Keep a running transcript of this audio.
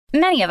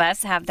Many of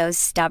us have those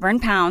stubborn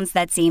pounds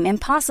that seem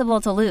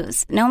impossible to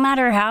lose, no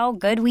matter how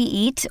good we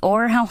eat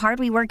or how hard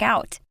we work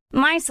out.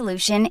 My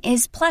solution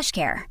is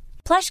PlushCare.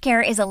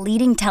 PlushCare is a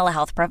leading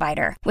telehealth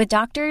provider with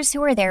doctors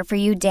who are there for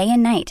you day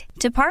and night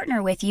to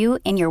partner with you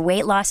in your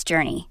weight loss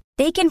journey.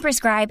 They can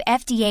prescribe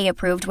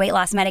FDA-approved weight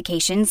loss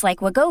medications like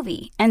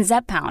Wegovy and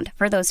Zepbound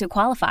for those who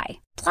qualify.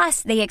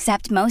 Plus, they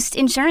accept most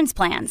insurance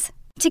plans.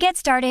 To get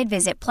started,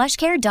 visit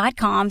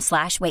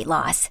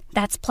plushcare.com/weightloss.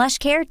 That's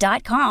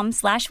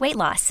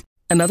plushcare.com/weightloss.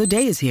 Another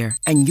day is here,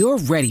 and you're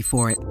ready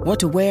for it. What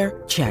to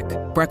wear? Check.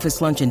 Breakfast,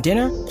 lunch, and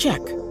dinner?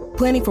 Check.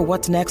 Planning for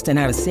what's next and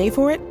how to save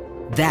for it?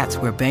 That's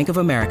where Bank of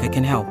America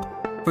can help.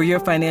 For your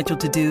financial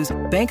to-dos,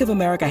 Bank of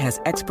America has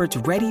experts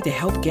ready to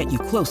help get you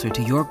closer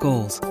to your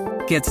goals.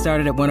 Get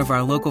started at one of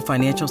our local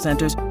financial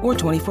centers or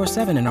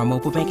 24/7 in our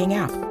mobile banking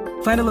app.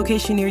 Find a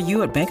location near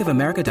you at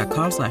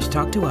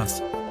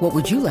bankofamerica.com/talktous. What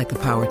would you like the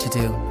power to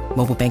do?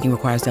 Mobile banking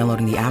requires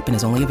downloading the app and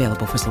is only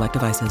available for select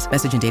devices.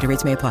 Message and data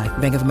rates may apply.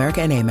 Bank of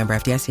America NA, member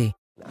FDIC.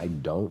 I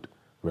don't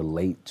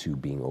relate to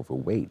being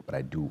overweight, but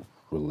I do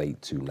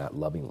relate to not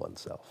loving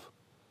oneself.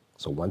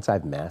 So once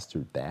I've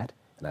mastered that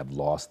and I've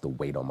lost the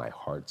weight on my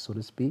heart, so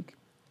to speak,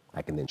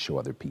 I can then show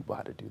other people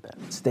how to do that.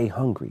 Stay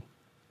hungry.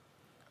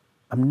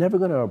 I'm never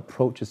going to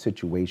approach a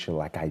situation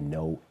like I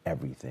know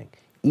everything,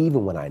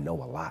 even when I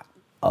know a lot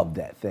of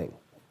that thing.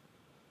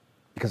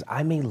 Because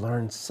I may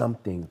learn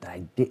something that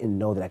I didn't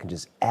know that I can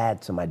just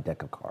add to my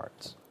deck of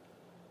cards.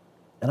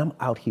 And I'm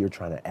out here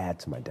trying to add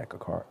to my deck of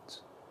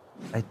cards.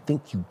 I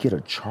think you get a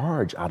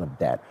charge out of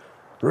that.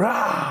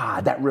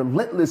 Rah, that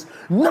relentless,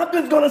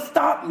 nothing's gonna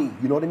stop me.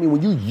 You know what I mean?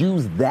 When you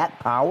use that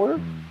power,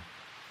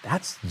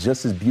 that's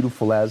just as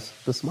beautiful as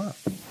the smile.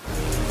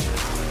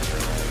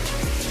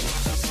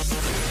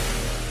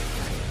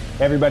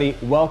 Hey everybody,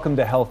 welcome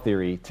to Health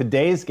Theory.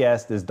 Today's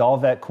guest is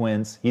Dalvet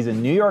Quince. He's a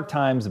New York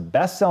Times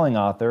best-selling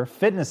author,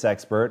 fitness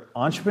expert,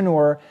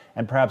 entrepreneur,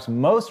 and perhaps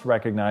most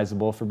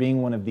recognizable for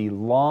being one of the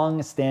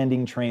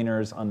long-standing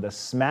trainers on the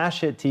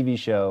smash hit TV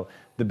show,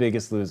 The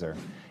Biggest Loser.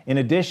 In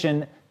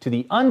addition to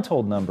the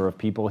untold number of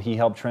people he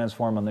helped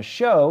transform on the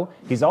show,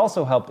 he's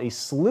also helped a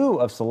slew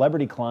of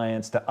celebrity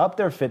clients to up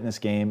their fitness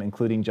game,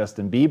 including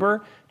Justin Bieber,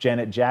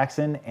 Janet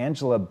Jackson,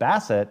 Angela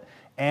Bassett,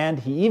 and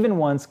he even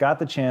once got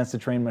the chance to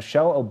train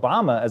Michelle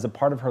Obama as a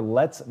part of her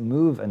Let's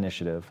Move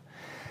initiative.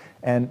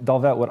 And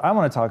Dalvet, what I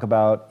want to talk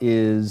about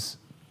is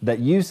that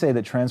you say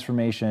that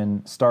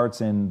transformation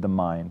starts in the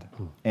mind.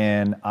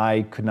 And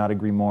I could not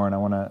agree more, and I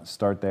want to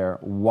start there.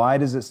 Why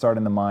does it start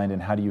in the mind,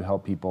 and how do you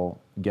help people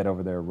get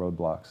over their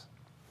roadblocks?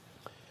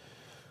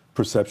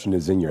 Perception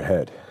is in your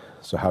head.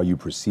 So how you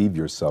perceive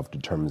yourself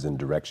determines the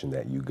direction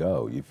that you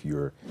go. If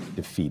you're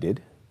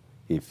defeated,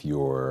 if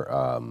you're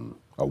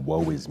a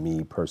woe is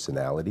me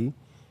personality,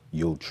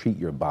 you'll treat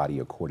your body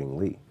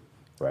accordingly,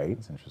 right?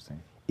 That's interesting.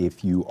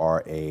 If you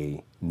are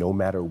a no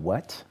matter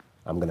what,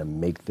 I'm gonna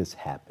make this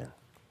happen,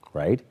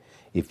 right?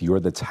 If you're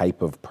the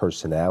type of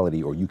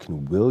personality or you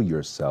can will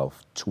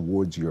yourself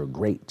towards your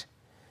great,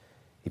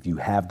 if you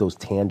have those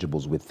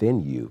tangibles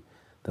within you,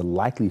 the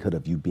likelihood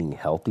of you being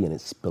healthy and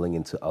it spilling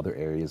into other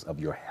areas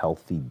of your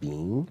healthy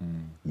being,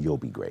 you'll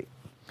be great.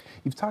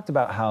 You've talked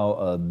about how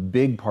a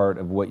big part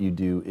of what you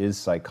do is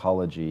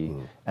psychology,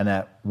 and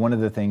that one of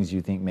the things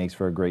you think makes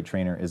for a great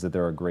trainer is that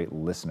they're a great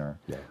listener.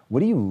 Yeah.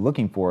 What are you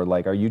looking for?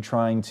 Like, are you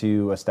trying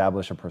to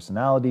establish a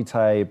personality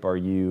type? Are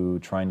you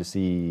trying to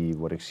see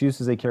what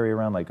excuses they carry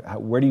around? Like,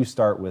 where do you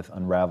start with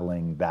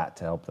unraveling that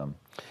to help them?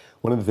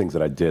 One of the things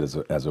that I did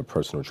as a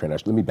personal trainer,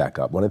 actually, let me back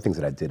up. One of the things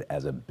that I did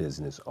as a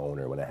business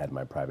owner when I had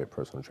my private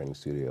personal training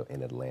studio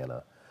in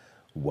Atlanta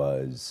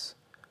was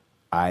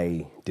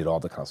I did all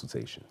the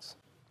consultations.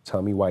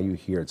 Tell me why you're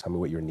here, tell me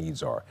what your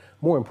needs are.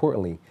 More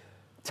importantly,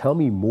 tell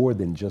me more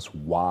than just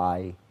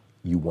why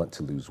you want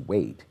to lose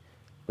weight,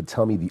 but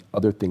tell me the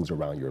other things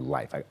around your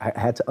life. I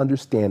had to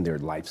understand their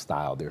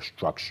lifestyle, their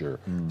structure,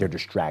 their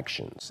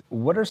distractions.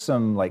 What are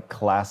some like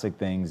classic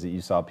things that you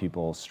saw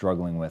people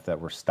struggling with that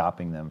were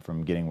stopping them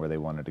from getting where they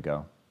wanted to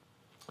go?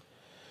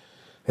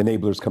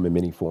 Enablers come in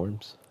many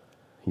forms,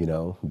 you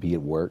know, be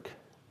it work,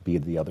 be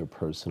it the other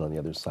person on the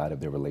other side of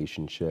their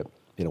relationship.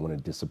 They don't want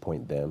to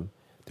disappoint them.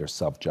 Their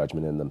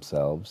self-judgment in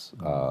themselves,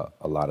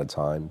 a lot of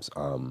times.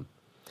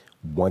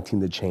 Wanting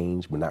the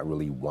change, but not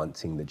really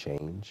wanting the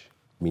change.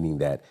 Meaning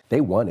that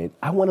they want it.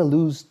 I want to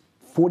lose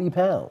 40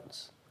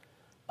 pounds,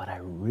 but I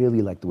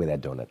really like the way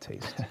that donut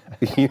tastes.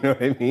 You know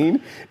what I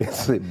mean?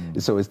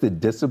 So it's the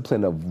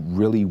discipline of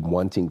really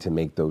wanting to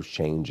make those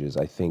changes.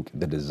 I think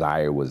the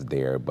desire was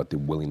there, but the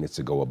willingness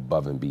to go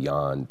above and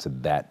beyond to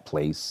that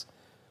place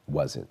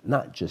wasn't.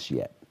 Not just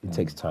yet. It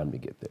takes time to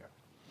get there.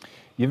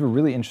 You have a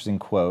really interesting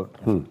quote,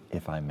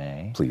 if I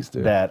may. Please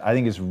do. That I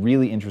think is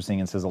really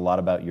interesting and says a lot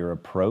about your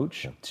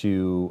approach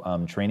to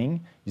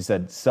training. You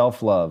said,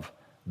 self-love,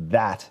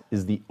 that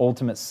is the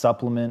ultimate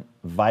supplement,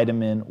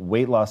 vitamin,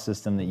 weight loss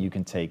system that you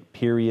can take,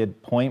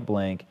 period, point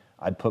blank.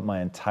 I'd put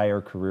my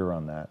entire career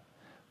on that.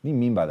 What do you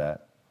mean by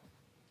that?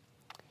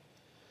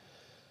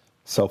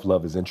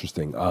 Self-love is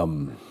interesting.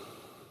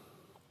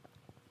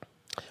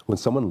 When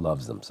someone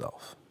loves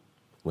themselves,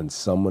 When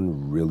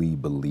someone really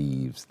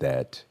believes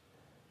that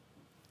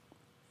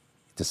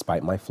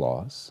despite my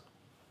flaws,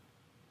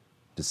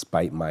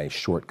 despite my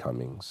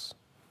shortcomings,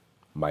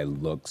 my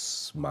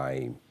looks,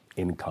 my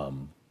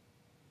income,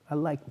 I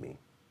like me.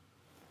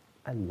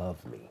 I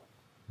love me.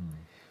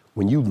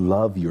 When you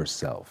love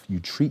yourself, you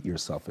treat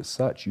yourself as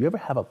such. You ever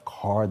have a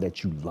car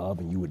that you love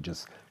and you would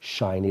just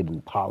shine it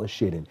and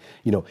polish it and,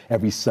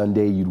 every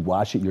Sunday you'd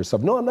wash it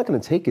yourself? No, I'm not gonna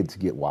take it to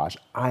get washed.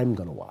 I'm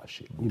gonna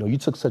wash it. You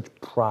took such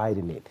pride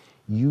in it.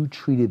 You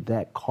treated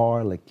that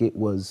car like it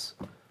was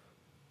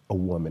a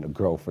woman, a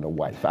girlfriend, a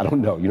wife. I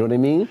don't know, you know what I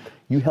mean?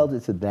 You held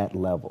it to that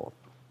level.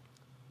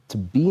 To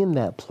be in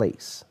that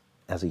place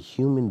as a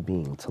human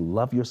being, to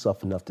love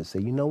yourself enough to say,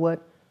 you know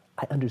what?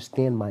 I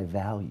understand my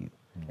value.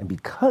 And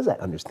because I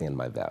understand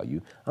my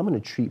value, I'm gonna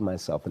treat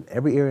myself in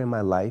every area of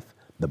my life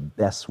the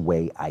best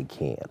way I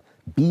can.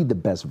 Be the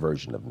best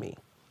version of me.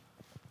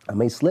 I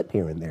may slip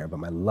here and there, but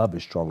my love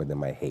is stronger than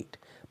my hate.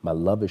 My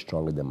love is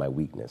stronger than my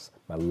weakness.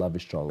 My love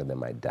is stronger than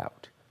my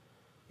doubt.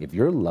 If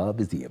your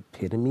love is the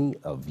epitome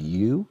of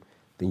you,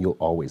 then you'll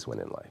always win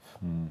in life.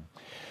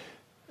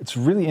 It's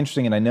really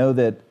interesting, and I know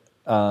that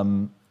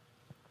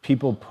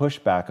people push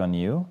back on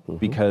you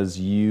because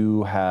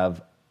you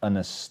have an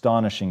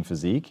astonishing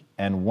physique,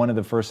 and one of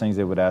the first things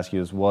they would ask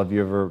you is, well, have you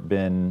ever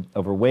been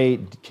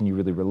overweight? Can you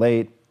really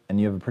relate?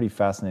 And you have a pretty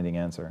fascinating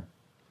answer.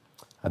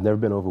 I've never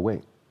been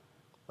overweight.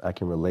 I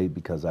can relate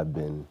because I've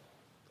been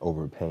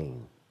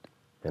overpained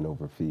and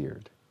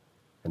overfeared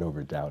and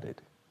overdoubted,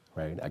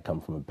 right? I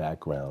come from a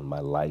background,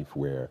 my life,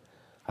 where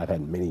I've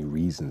had many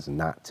reasons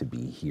not to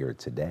be here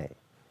today,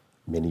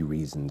 many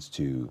reasons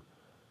to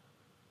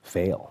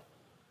fail,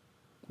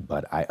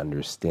 but I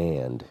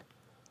understand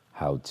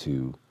how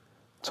to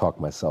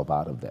talk myself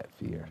out of that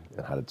fear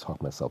and how to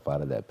talk myself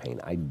out of that pain.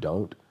 I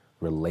don't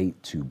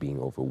relate to being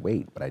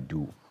overweight, but I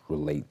do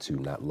relate to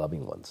not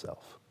loving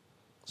oneself.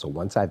 So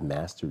once I've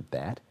mastered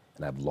that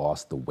and I've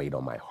lost the weight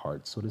on my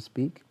heart, so to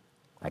speak,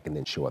 I can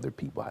then show other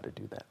people how to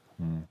do that.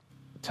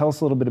 Tell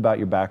us a little bit about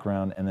your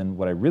background, and then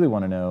what I really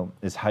want to know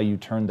is how you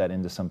turned that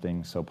into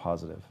something so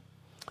positive.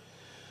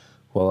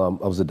 Well,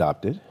 I was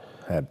adopted.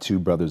 I have two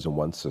brothers and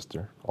one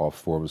sister. All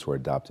four of us were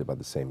adopted by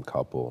the same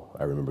couple.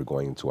 I remember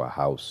going into a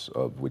house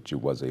of which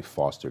it was a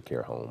foster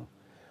care home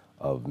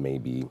of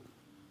maybe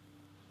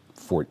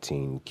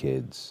 14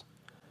 kids.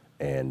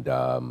 And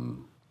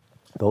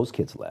those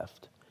kids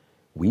left.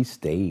 We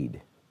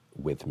stayed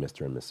with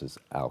Mr. and Mrs.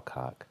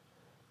 Alcock,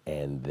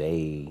 and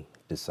they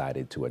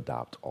decided to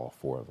adopt all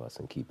four of us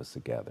and keep us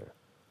together.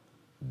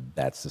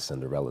 That's the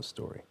Cinderella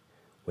story.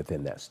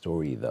 Within that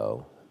story,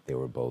 though, they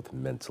were both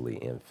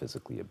mentally and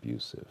physically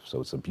abusive.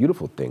 So it's a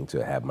beautiful thing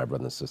to have my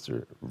brother and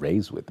sister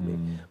raised with me.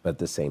 But at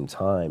the same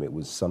time, it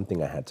was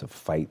something I had to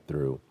fight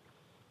through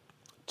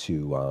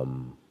to,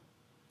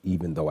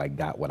 even though I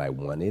got what I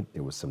wanted,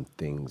 there were some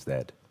things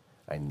that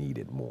I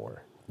needed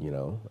more,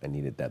 I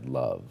needed that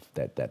love,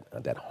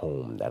 that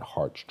home, that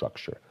heart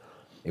structure.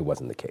 It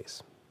wasn't the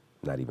case,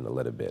 not even a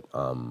little bit.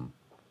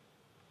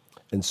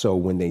 And so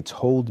when they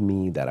told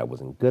me that I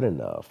wasn't good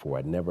enough or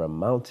I'd never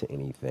amount to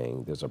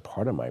anything, there's a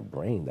part of my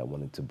brain that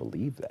wanted to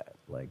believe that.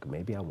 Like,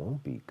 maybe I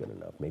won't be good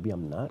enough. Maybe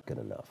I'm not good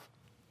enough.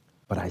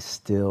 But I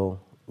still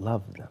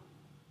loved them.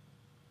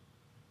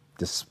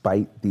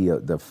 Despite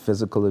the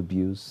physical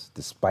abuse,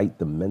 despite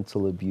the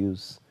mental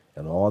abuse,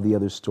 and all the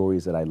other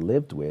stories that I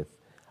lived with,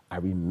 I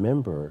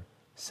remember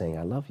saying,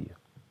 I love you.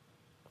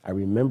 I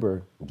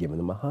remember giving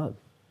them a hug.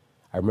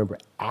 I remember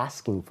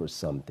asking for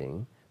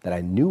something that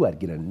I knew I'd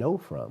get a no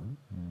from,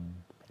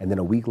 and then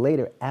a week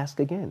later, ask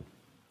again.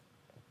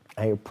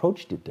 I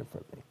approached it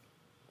differently.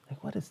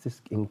 Like, what is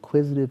this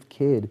inquisitive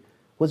kid?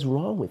 What's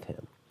wrong with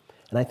him?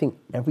 And I think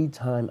every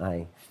time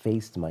I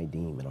faced my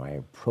demon or I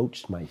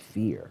approached my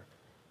fear,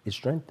 it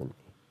strengthened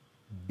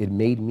me. It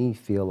made me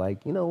feel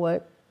like, you know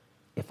what?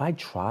 If I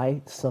try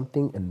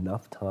something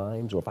enough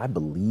times, or if I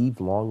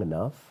believe long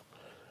enough,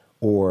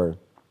 or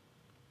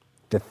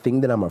the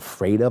thing that I'm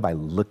afraid of, I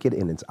look it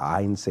in its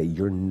eye and say,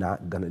 you're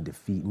not gonna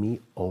defeat me,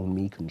 own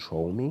me,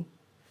 control me,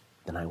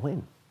 then I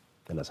win.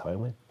 And that's how I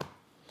win.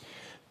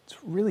 It's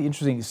really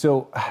interesting.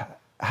 So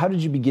how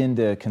did you begin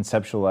to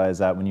conceptualize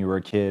that when you were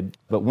a kid?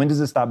 But when does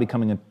it stop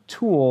becoming a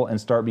tool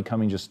and start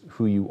becoming just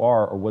who you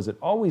are? Or was it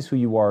always who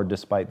you are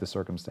despite the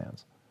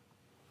circumstance?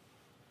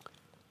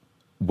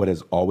 What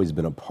has always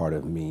been a part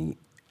of me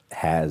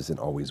has and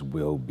always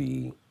will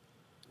be,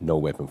 no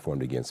weapon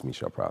formed against me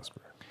shall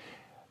prosper.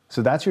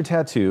 So that's your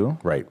tattoo.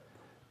 Right.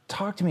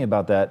 Talk to me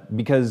about that,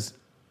 because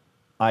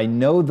I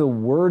know the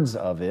words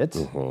of it,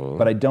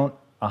 but I don't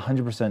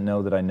 100%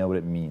 know that I know what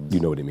it means.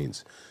 You know what it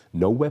means.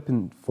 No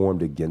weapon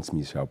formed against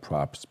me shall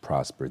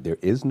prosper. There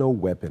is no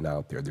weapon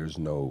out there. There's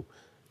no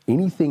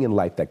anything in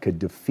life that could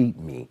defeat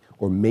me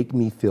or make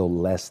me feel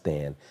less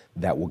than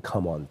that will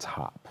come on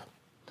top.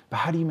 But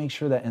how do you make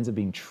sure that ends up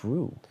being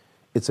true?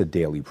 It's a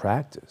daily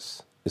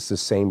practice. It's the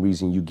same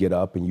reason you get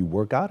up and you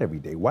work out every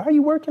day. Why are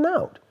you working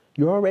out?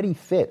 You're already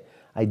fit.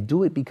 I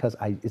do it because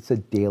it's a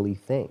daily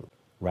thing,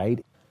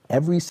 right?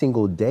 Every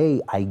single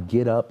day I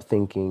get up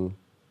thinking,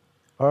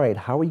 all right,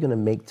 how are we gonna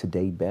make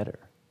today better?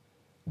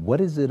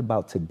 What is it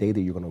about today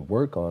that you're going to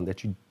work on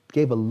that you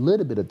gave a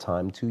little bit of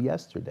time to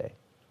yesterday?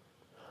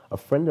 A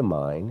friend of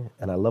mine,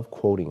 and I love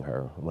quoting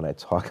her when I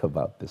talk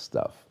about this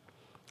stuff,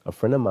 a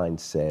friend of mine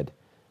said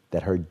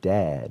that her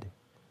dad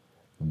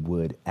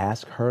would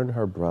ask her and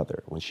her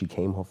brother when she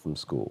came home from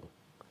school,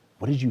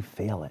 what did you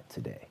fail at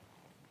today?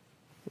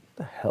 What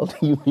the hell do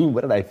you mean,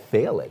 what did I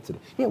fail at today?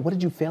 Yeah, what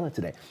did you fail at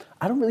today?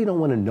 I don't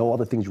want to know all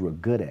the things you were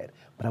good at,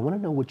 but I want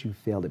to know what you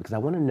failed at, because I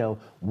want to know,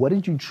 what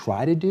did you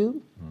try to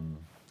do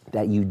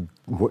that you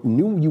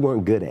knew you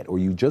weren't good at, or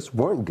you just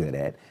weren't good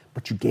at,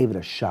 but you gave it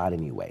a shot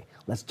anyway?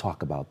 Let's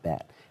talk about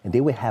that. And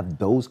they would have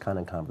those kind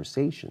of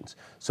conversations.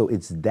 So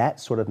it's that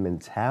sort of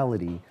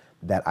mentality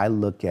that I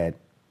look at.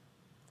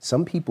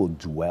 Some people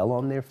dwell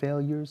on their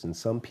failures and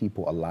some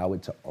people allow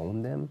it to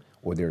own them,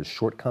 or their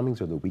shortcomings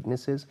or their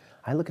weaknesses.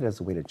 I look at it as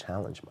a way to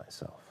challenge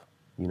myself.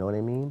 You know what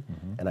I mean?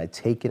 Mm-hmm. And I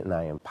take it and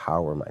I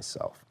empower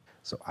myself.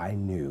 So I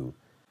knew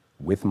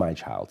with my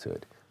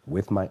childhood,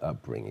 with my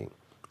upbringing,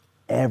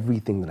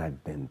 everything that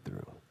I've been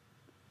through,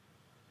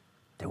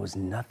 there was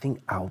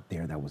nothing out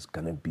there that was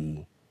gonna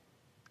be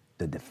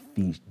the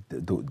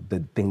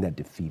thing that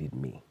defeated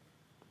me.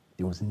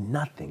 There was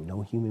nothing,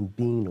 no human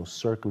being, no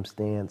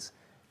circumstance,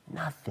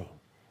 nothing.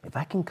 If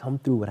I can come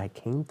through what I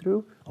came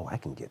through, I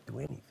can get through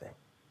anything.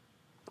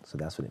 So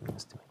that's what it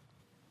means to me.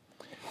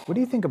 What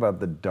do you think about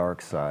the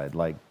dark side,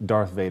 like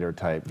Darth Vader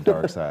type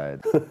dark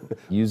side?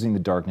 Using the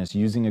darkness,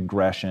 using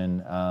aggression.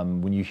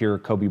 When you hear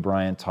Kobe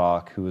Bryant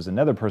talk, who was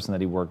another person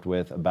that he worked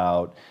with,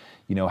 about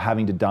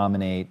having to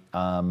dominate.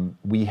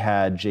 We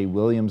had Jay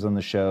Williams on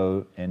the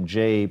show, and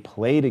Jay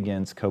played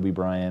against Kobe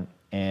Bryant,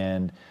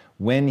 and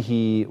when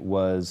he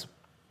was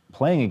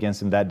playing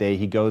against him that day,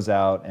 he goes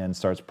out and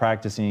starts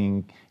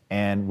practicing,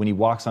 and when he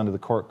walks onto the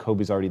court,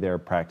 Kobe's already there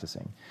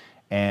practicing.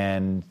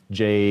 And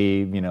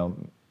Jay,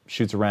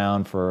 shoots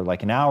around for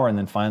like an hour, and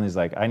then finally he's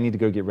like, I need to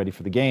go get ready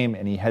for the game,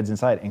 and he heads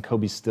inside, and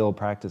Kobe's still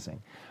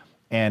practicing.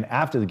 And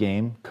after the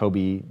game,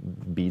 Kobe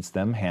beats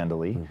them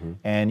handily,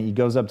 and he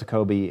goes up to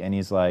Kobe and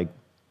he's like,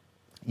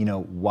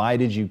 why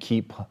did you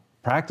keep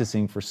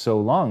practicing for so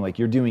long? Like,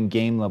 you're doing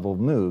game level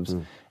moves.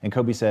 And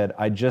Kobe said,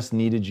 I just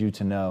needed you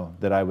to know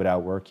that I would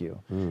outwork you.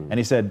 And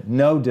he said,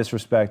 no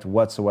disrespect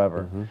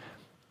whatsoever.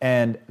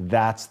 And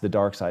that's the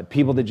dark side.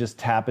 People that just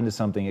tap into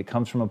something, it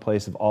comes from a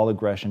place of all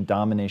aggression,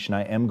 domination.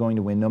 I am going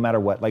to win no matter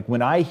what. Like,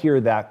 when I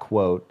hear that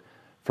quote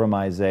from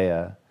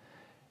Isaiah,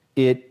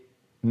 it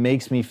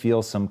makes me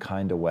feel some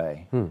kind of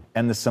way.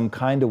 And the some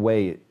kind of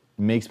way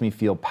makes me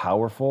feel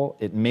powerful.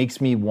 It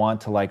makes me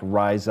want to like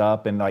rise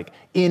up, and like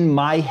in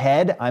my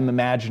head, I'm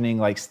imagining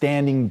like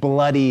standing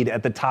bloodied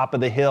at the top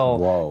of the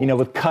hill,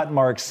 with cut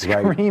marks,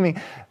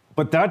 screaming.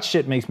 But that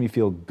shit makes me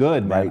feel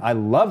good, man. I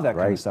love that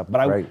kind of stuff.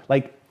 But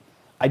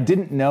I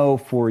didn't know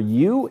for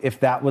you if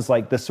that was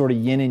like the sort of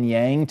yin and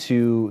yang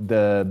to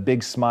the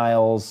big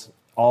smiles,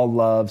 all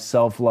love,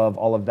 self-love,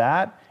 all of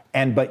that.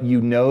 But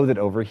that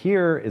over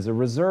here is a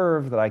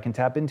reserve that I can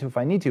tap into if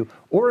I need to.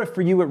 Or if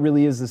for you it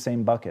really is the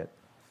same bucket.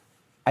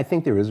 I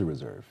think there is a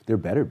reserve. There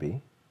better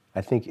be.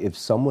 I think if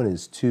someone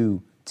is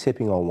too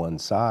tipping on one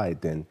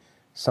side, then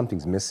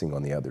something's missing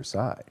on the other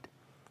side.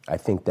 I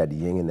think that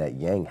yin and that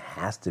yang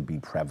has to be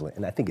prevalent,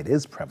 and I think it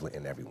is prevalent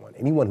in everyone.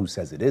 Anyone who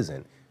says it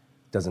isn't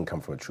doesn't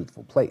come from a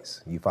truthful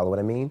place. You follow what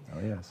I mean? Oh,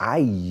 yes. I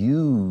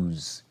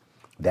use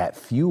that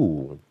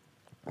fuel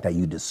that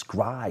you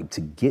describe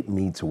to get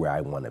me to where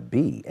I want to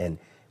be. And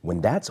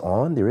when that's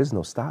on, there is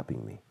no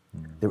stopping me.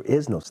 There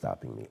is no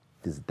stopping me.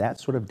 There's that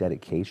sort of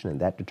dedication and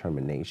that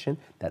determination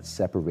that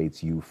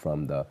separates you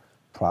from the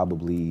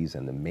probablys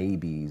and the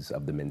maybes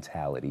of the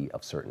mentality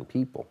of certain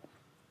people.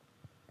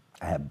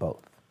 I have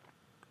both.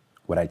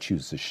 What I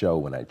choose to show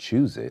when I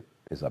choose it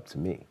is up to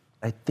me.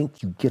 I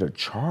think you get a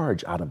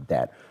charge out of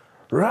that.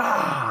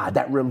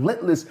 That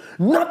relentless,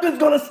 nothing's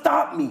gonna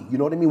stop me. You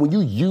know what I mean? When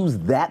you use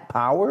that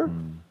power,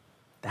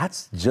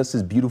 that's just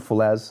as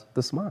beautiful as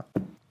the smile.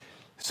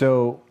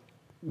 So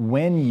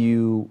when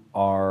you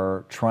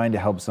are trying to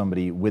help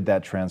somebody with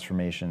that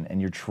transformation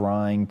and you're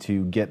trying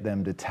to get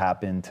them to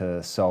tap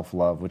into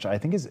self-love, which I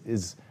think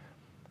is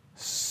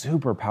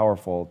super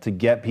powerful to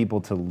get people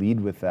to lead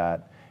with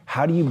that,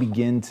 how do you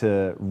begin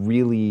to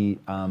really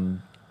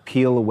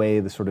peel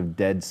away the sort of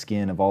dead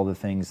skin of all the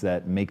things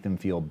that make them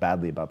feel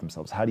badly about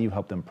themselves? How do you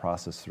help them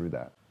process through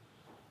that?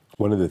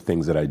 One of the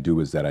things that I do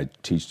is that I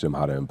teach them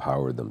how to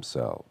empower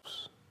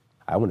themselves.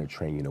 I want to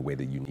train you in a way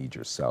that you need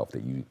yourself,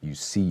 that you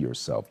see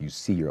yourself, you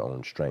see your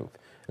own strength.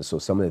 And so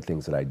some of the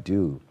things that I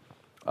do,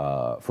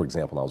 for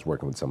example, I was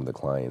working with some of the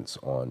clients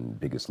on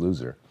Biggest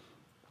Loser.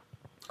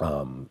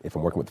 If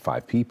I'm working with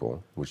 5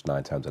 people, which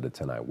 9 times out of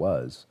 10 I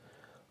was,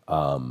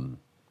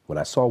 when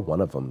I saw one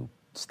of them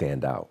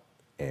stand out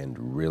and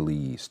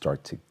really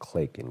start to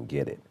click and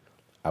get it,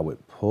 I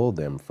would pull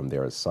them from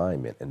their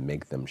assignment and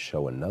make them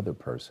show another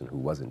person who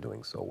wasn't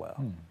doing so well.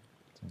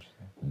 That's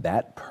interesting.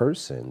 That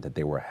person that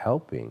they were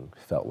helping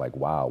felt like,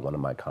 wow, one of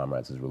my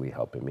comrades is really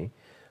helping me.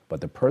 But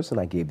the person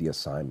I gave the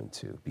assignment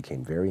to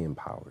became very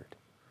empowered.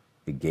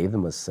 It gave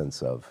them a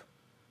sense of,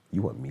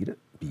 you want me to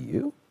be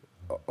you?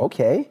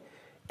 Okay.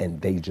 and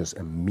they just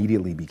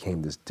immediately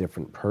became this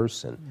different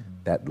person.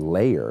 That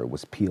layer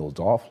was peeled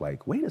off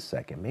like, wait a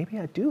second, maybe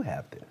I do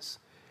have this.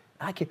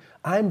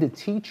 I'm the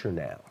teacher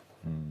now.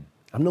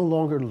 I'm no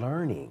longer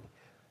learning.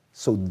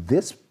 So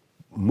this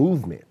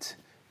movement,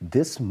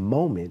 this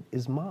moment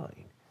is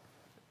mine.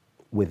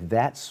 With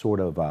that sort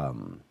of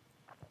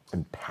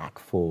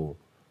impactful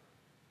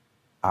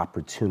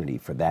opportunity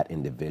for that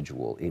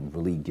individual, it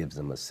really gives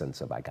them a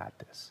sense of, I got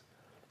this.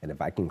 And if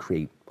I can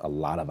create a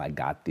lot of I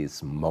got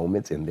this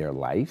moments in their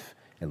life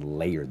and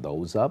layer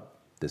those up,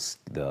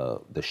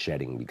 the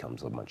shedding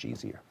becomes much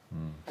easier.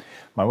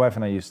 My wife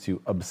and I used to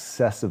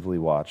obsessively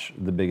watch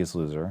The Biggest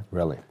Loser.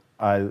 Really?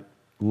 I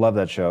love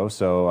that show.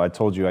 So I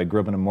told you I grew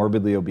up in a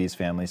morbidly obese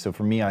family. So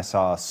for me, I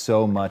saw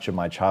so much of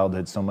my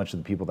childhood, so much of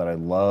the people that I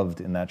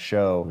loved in that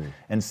show,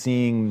 and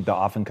seeing the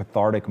often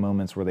cathartic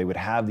moments where they would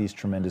have these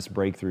tremendous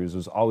breakthroughs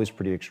was always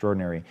pretty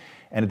extraordinary.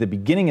 And at the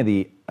beginning of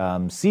the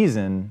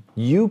season,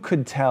 you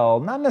could tell,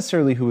 not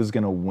necessarily who was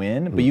going to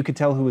win, but you could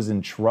tell who was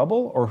in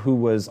trouble or who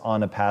was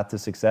on a path to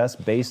success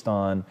based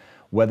on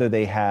whether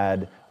they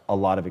had a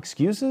lot of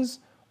excuses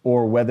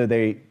or whether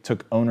they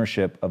took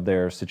ownership of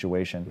their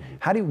situation.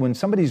 How do you, when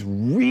somebody's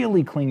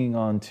really clinging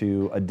on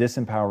to a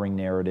disempowering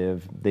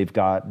narrative, they've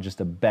got just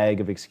a bag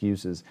of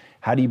excuses,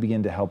 how do you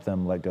begin to help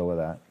them let go of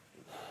that?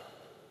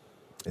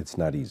 It's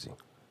not easy.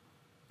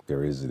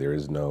 There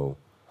is no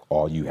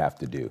all you have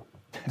to do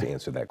to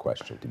answer that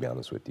question, to be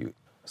honest with you.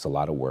 It's a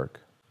lot of work.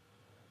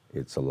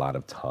 It's a lot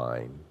of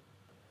time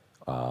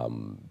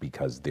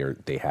because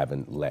they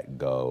haven't let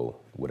go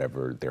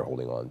whatever they're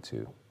holding on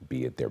to,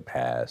 be it their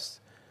past,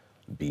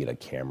 be it a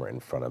camera in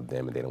front of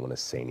them and they don't want to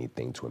say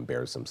anything to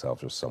embarrass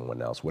themselves or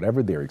someone else.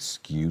 Whatever their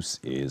excuse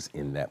is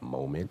in that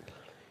moment,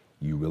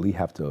 you really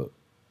have to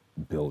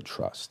build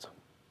trust.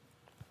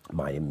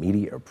 My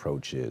immediate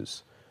approach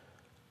is,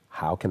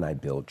 how can I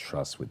build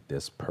trust with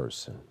this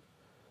person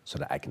so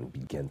that I can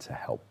begin to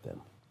help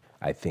them?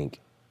 I think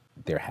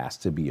there has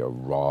to be a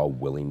raw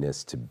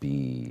willingness to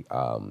be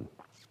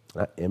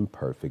not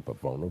imperfect, but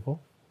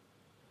vulnerable.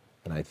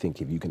 And I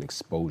think if you can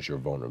expose your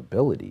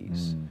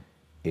vulnerabilities,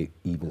 it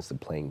evens the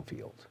playing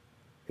field.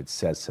 It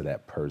says to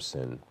that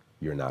person,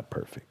 you're not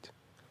perfect.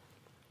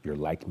 You're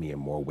like me in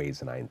more ways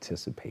than I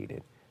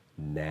anticipated.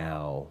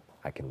 Now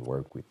I can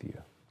work with you.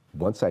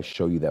 Once I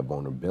show you that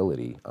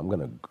vulnerability, I'm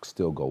gonna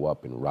still go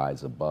up and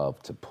rise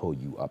above to pull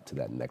you up to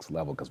that next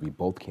level, because we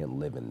both can't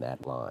live in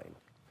that line.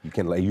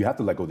 You have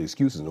to let go of the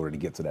excuses in order to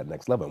get to that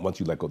next level. And once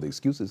you let go of the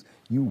excuses,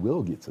 you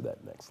will get to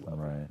that next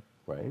level.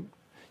 Right?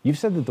 You've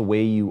said that the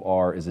way you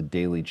are is a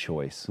daily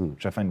choice,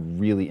 which I find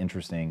really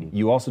interesting.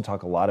 You also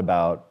talk a lot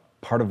about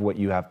part of what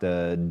you have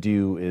to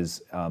do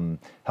is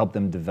help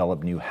them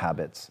develop new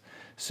habits.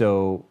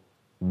 So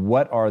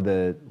what are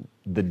the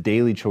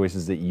daily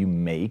choices that you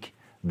make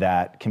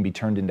that can be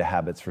turned into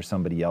habits for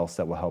somebody else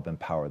that will help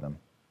empower them?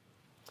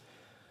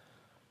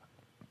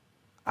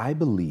 I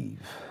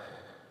believe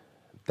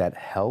that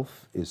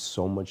health is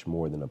so much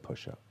more than a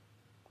push-up.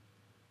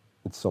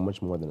 It's so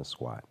much more than a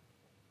squat.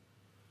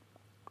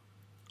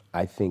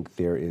 I think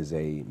there is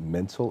a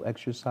mental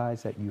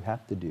exercise that you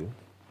have to do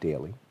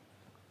daily,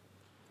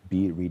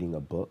 be it reading a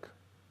book,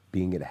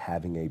 being it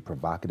having a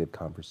provocative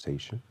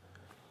conversation.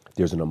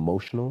 There's an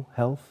emotional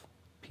health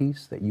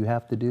piece that you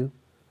have to do.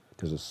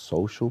 There's a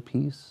social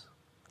piece.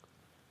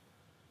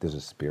 There's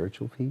a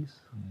spiritual piece.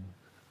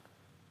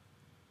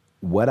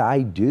 What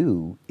I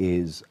do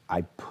is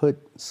I put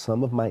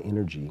some of my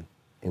energy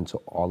into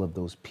all of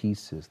those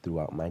pieces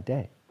throughout my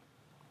day,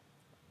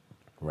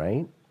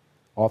 right?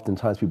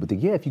 Oftentimes people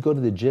think, yeah, if you go to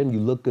the gym, you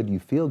look good, you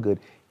feel good.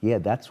 Yeah,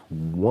 that's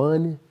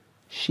one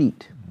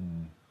sheet.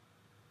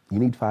 You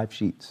need 5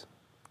 sheets.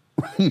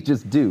 You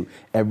just do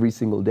every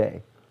single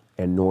day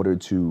in order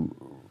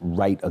to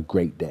write a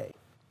great day.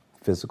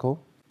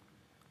 Physical,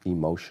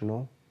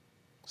 emotional,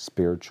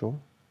 spiritual,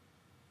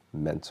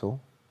 mental,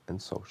 and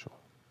social.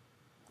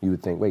 You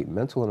would think, wait,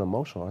 mental and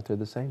emotional, aren't they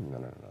the same?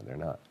 No, they're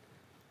not.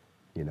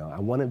 You know, I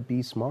want to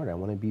be smarter. I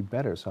want to be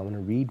better. So I want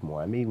to read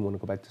more. I may even want to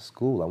go back to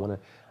school. I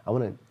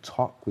want to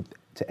talk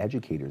to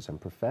educators and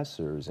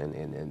professors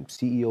and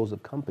CEOs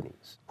of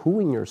companies. Who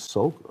in your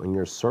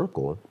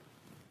circle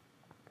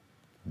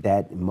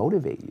that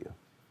motivate you,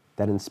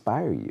 that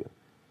inspire you?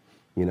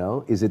 You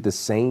know, is it the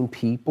same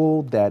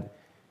people that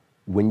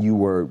when you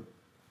were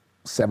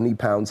 70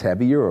 pounds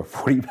heavier or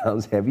 40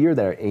 pounds heavier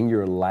that are in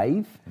your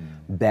life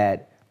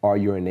that are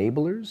your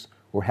enablers?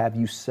 Or have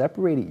you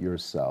separated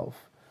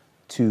yourself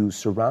to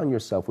surround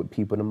yourself with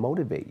people to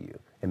motivate you?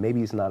 And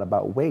maybe it's not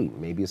about weight.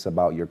 Maybe it's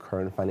about your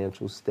current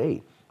financial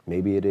state.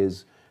 Maybe it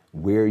is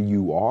where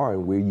you are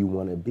and where you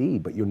want to be.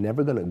 But you're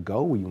never going to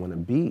go where you want to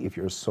be if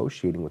you're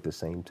associating with the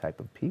same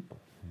type of people.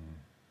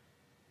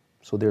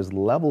 So there's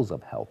levels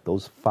of health.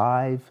 Those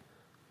 5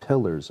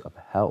 pillars of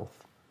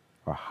health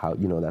are how,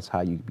 you know, that's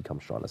how you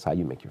become strong. That's how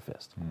you make your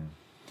fist.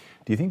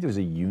 Do you think there's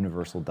a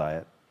universal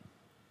diet?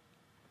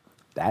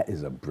 That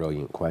is a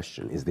brilliant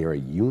question. Is there a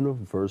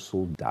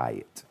universal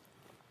diet?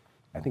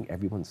 I think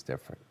everyone's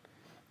different.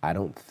 I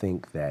don't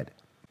think that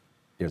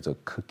there's a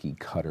cookie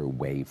cutter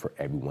way for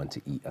everyone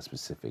to eat a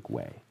specific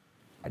way.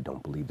 I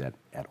don't believe that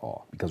at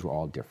all, because we're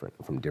all different,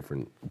 from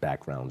different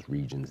backgrounds,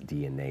 regions,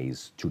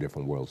 DNAs, 2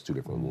 different worlds, 2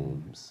 different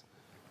wombs.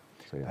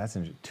 So, yeah. That's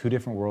interesting. 2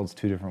 different worlds,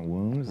 2 different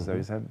wombs, is that what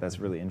you said? That's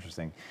really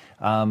interesting.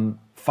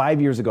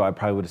 5 years ago, I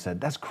probably would have said,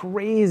 that's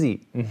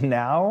crazy.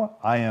 Now,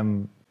 I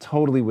am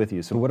totally with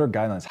you. So what are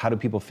guidelines? How do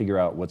people figure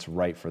out what's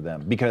right for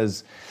them?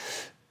 Because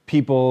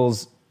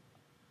people's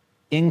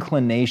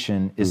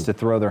inclination is to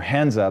throw their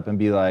hands up and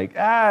be like,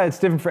 it's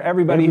different for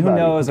everybody. Who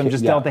knows? I'm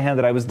just dealt the hand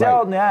that I was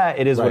dealt. Nah,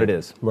 it is what it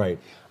is. Right.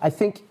 I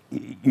think,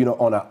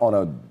 on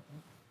a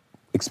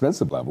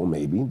expensive level,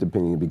 maybe,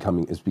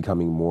 depending, it's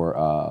becoming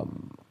more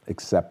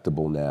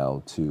acceptable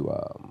now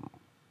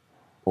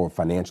or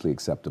financially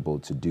acceptable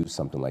to do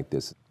something like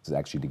this, is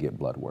actually to get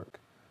blood work,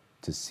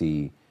 to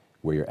see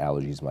where your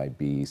allergies might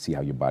be, see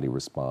how your body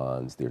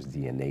responds. There's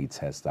DNA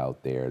tests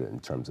out there in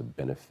terms of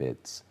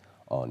benefits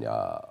on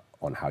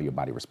how your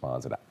body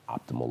responds at an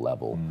optimal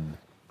level.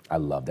 I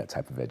love that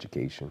type of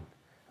education.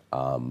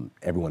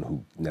 Everyone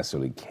who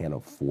necessarily can't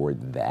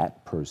afford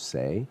that per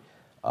se,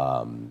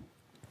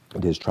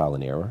 it is trial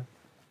and error.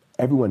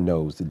 Everyone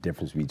knows the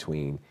difference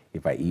between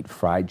if I eat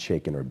fried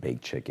chicken or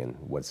baked chicken,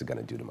 what's it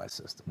gonna do to my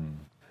system?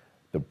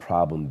 The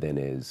problem then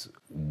is,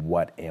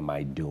 what am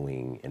I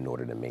doing in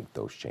order to make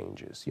those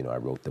changes? I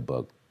wrote the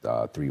book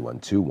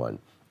 3121,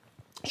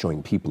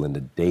 showing people in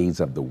the days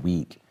of the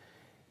week,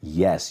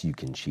 yes, you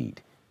can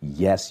cheat.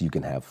 Yes, you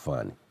can have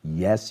fun.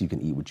 Yes, you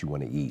can eat what you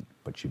want to eat,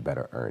 but you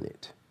better earn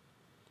it.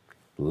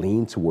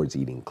 Lean towards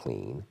eating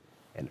clean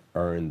and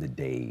earn the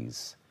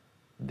days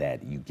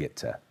that you get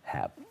to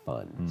have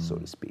fun, so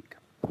to speak.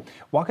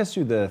 Walk us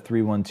through the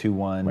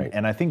 3121. Right.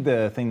 And I think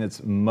the thing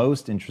that's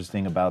most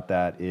interesting about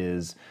that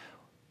is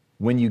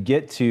when you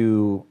get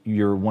to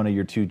one of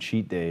your 2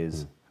 cheat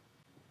days,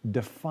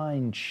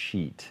 define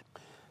cheat.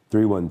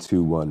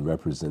 3121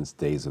 represents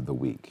days of the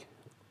week,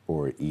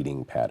 or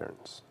eating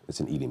patterns. It's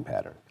an eating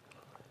pattern.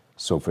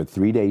 So for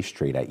 3 days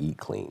straight, I eat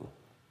clean.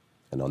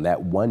 And on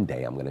that one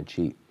day, I'm gonna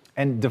cheat.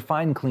 And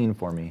define clean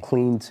for me.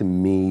 Clean to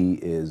me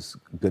is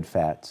good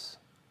fats,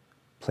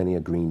 plenty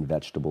of green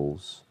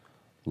vegetables,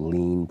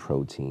 lean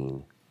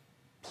protein,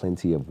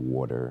 plenty of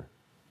water,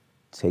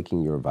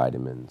 taking your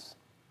vitamins,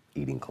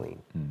 eating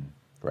clean,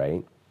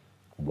 right?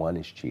 1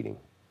 is cheating,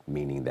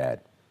 meaning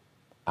that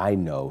I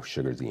know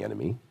sugar's the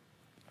enemy,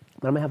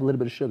 but I'm gonna have a little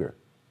bit of sugar.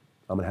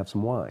 I'm gonna have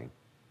some wine.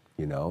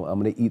 I'm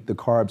gonna eat the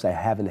carbs I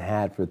haven't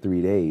had for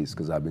 3 days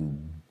because I've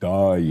been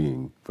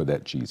dying for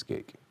that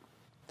cheesecake.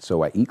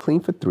 So I eat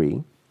clean for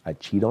 3, I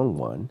cheat on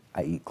 1,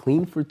 I eat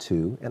clean for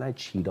 2, and I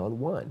cheat on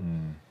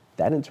 1.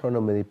 That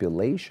internal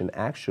manipulation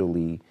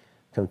actually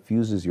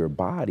confuses your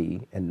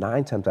body, and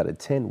 9 times out of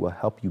 10 will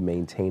help you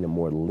maintain a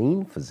more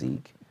lean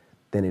physique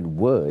than it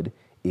would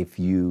if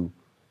you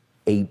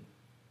ate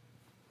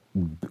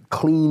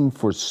clean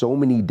for so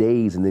many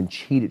days and then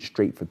cheated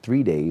straight for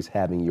 3 days,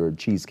 having your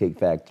Cheesecake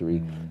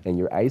Factory and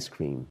your ice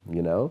cream.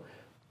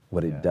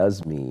 What it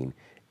does mean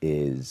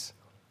is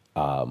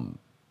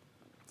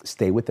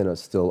stay within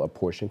still a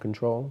portion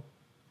control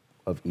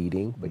of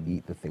eating, but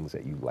eat the things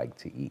that you like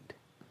to eat.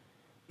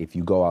 If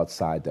you go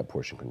outside that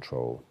portion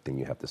control, then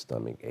you have the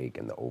stomach ache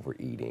and the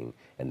overeating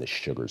and the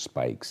sugar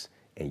spikes,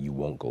 and you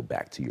won't go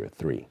back to your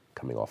 3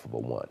 coming off of a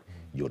 1.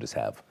 You'll just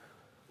have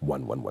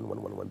 1, 1, 1,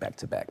 1, 1, 1 back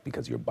to back,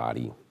 because your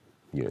body,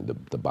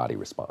 the body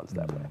responds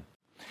that way.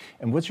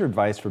 And what's your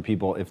advice for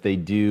people if they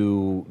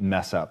do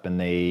mess up and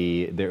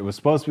it was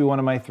supposed to be one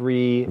of my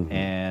 3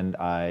 and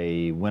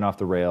I went off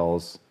the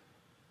rails?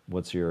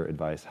 What's your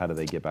advice? How do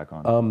they get back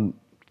on?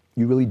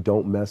 You really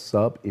don't mess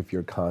up if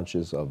you're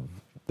conscious of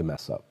the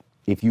mess up.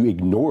 If you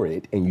ignore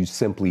it and you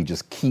simply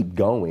just keep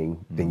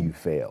going, then you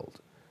failed.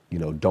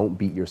 Don't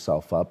beat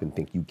yourself up and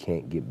think you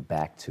can't get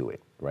back to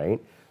it,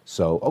 right?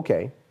 So,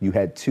 okay, you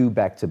had 2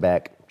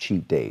 back-to-back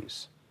cheat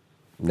days.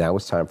 Now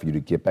it's time for you to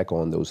get back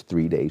on those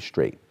 3 days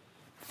straight,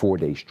 4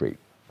 days straight,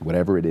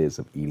 whatever it is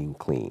of eating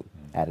clean.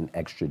 Add an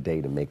extra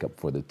day to make up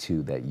for the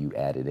 2 that you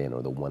added in,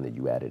 or the 1 that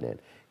you added in.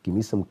 Give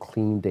me some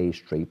clean days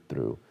straight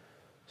through.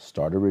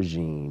 Start a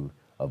regime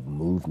of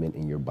movement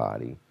in your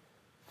body.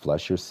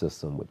 Flush your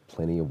system with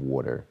plenty of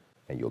water,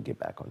 and you'll get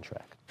back on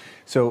track.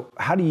 So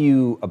how do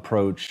you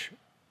approach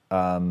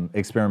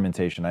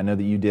experimentation? I know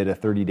that you did a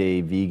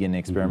 30-day vegan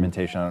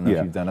experimentation. I don't know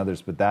if you've done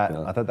others, but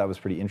I thought that was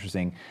pretty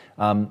interesting.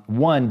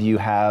 1, do you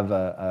have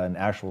an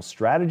actual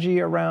strategy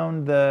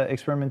around the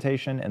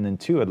experimentation? And then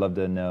 2, I'd love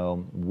to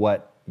know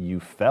what you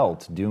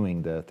felt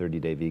doing the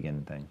 30-day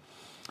vegan thing.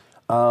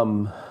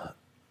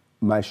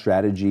 My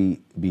strategy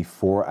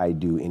before I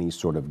do any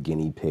sort of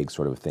guinea pig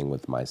sort of thing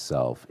with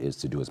myself is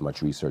to do as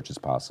much research as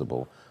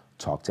possible,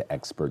 talk to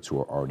experts who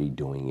are already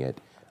doing it,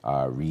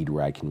 read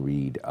where I can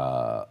read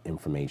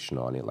information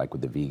on it, like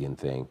with the vegan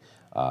thing.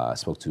 I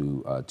spoke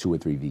to 2 or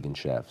 3 vegan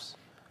chefs.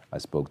 I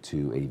spoke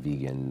to a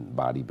vegan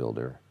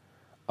bodybuilder,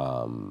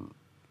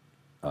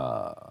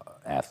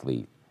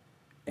 athlete,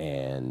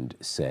 and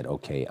said,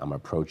 okay, I'm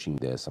approaching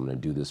this. I'm gonna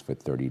do this for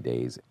 30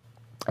 days.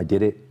 I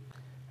did it.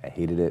 I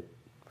hated it.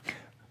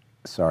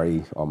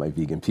 Sorry, all my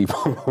vegan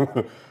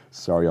people.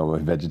 Sorry, all my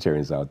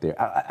vegetarians out there.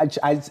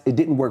 It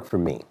didn't work for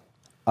me.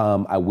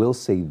 I will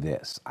say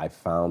this. I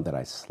found that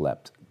I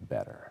slept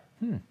better.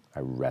 I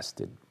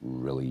rested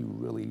really,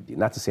 really deep.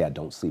 Not to say I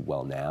don't sleep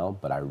well now,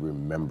 but I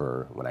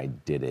remember when I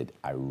did it,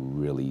 I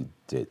really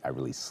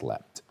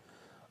slept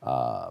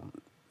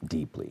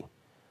deeply.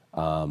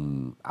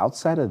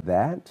 Outside of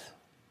that,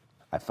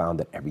 I found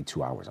that every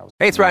 2 hours I was...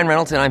 Hey, it's Ryan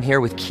Reynolds, and I'm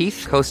here with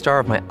Keith, co-star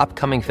of my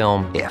upcoming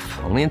film, If,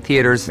 only in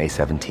theaters May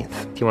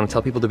 17th. Do you want to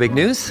tell people the big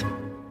news?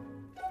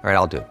 All right,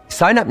 I'll do it.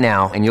 Sign up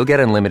now and you'll get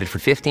unlimited for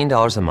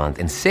 $15 a month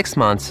and 6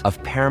 months of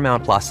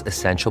Paramount Plus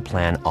Essential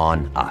Plan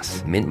on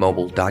us.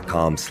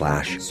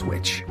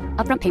 MintMobile.com/switch.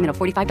 Upfront payment of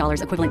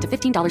 $45 equivalent to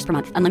 $15 per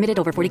month. Unlimited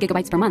over 40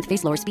 gigabytes per month.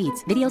 Face lower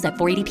speeds. Videos at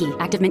 480p.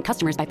 Active Mint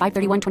customers by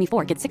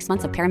 531.24 get 6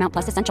 months of Paramount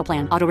Plus Essential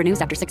Plan. Auto renews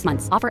after 6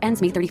 months. Offer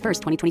ends May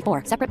 31st,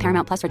 2024. Separate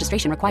Paramount Plus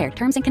registration required.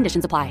 Terms and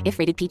conditions apply if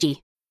rated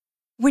PG.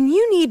 When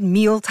you need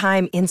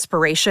mealtime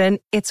inspiration,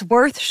 it's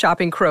worth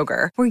shopping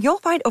Kroger, where you'll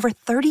find over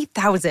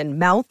 30,000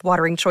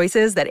 mouth-watering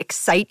choices that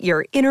excite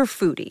your inner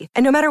foodie.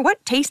 And no matter what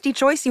tasty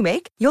choice you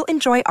make, you'll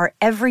enjoy our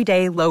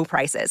everyday low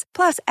prices,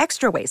 plus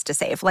extra ways to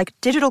save, like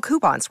digital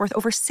coupons worth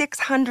over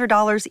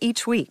 $600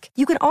 each week.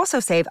 You can also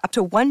save up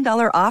to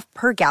 $1 off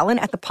per gallon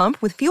at the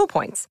pump with fuel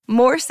points.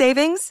 More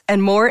savings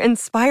and more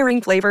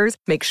inspiring flavors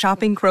make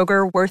shopping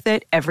Kroger worth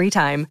it every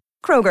time.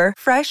 Kroger,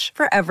 fresh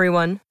for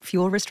everyone.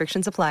 Fuel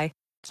restrictions apply.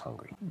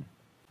 Hungry.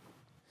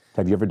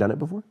 Have you ever done it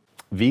before?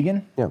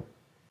 Vegan? Yeah.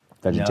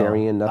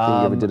 Vegetarian, nothing?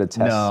 You ever did a test?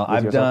 No,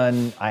 with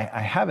yourself? I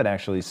haven't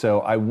actually.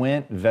 So I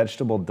went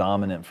vegetable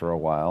dominant for a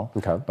while,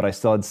 but I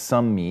still had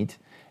some meat,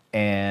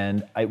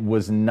 and it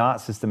was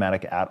not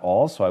systematic at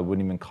all, so I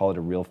wouldn't even call it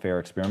a real fair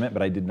experiment,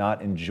 but I did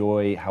not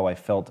enjoy how I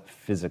felt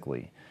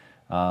physically.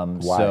 Why?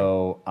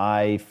 So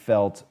I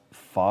felt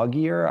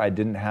foggier. I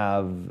didn't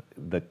have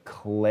the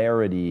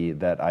clarity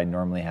that I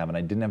normally have, and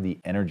I didn't have the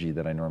energy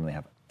that I normally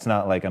have. It's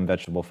not like I'm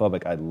vegetable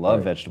phobic. I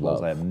love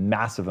vegetables. I have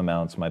massive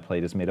amounts. My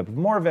plate is made up of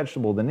more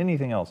vegetable than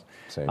anything else.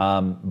 Same.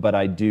 But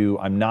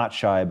I'm not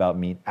shy about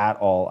meat at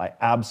all. I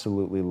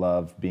absolutely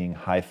love being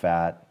high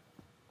fat.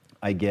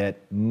 I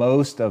get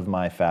most of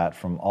my fat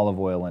from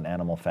olive oil and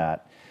animal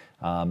fat,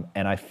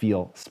 and I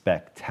feel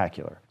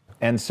spectacular.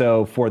 And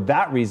so for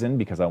that reason,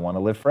 because I want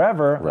to live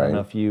forever, I don't know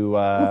if you,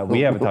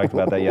 we haven't talked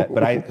about that yet,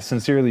 but I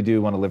sincerely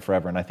do want to live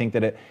forever. And I think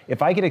that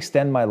if I could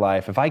extend my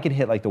life, if I could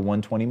hit like the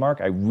 120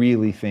 mark, I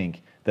really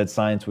think that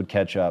science would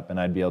catch up and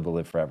I'd be able to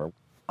live forever.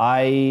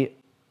 I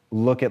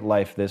look at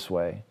life this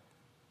way.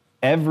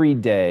 Every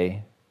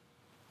day,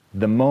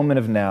 the moment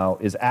of now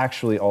is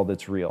actually all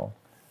that's real.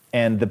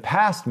 And the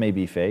past may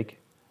be fake.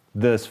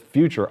 The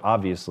future,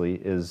 obviously,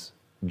 is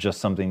just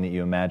something that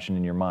you imagine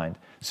in your mind.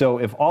 So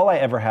if all I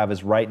ever have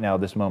is right now,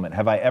 this moment,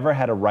 have I ever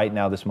had a right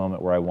now, this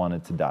moment where I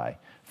wanted to die?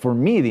 For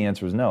me, the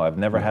answer is no. I've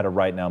never had a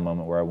right now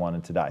moment where I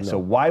wanted to die. No. So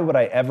why would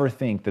I ever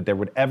think that there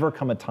would ever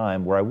come a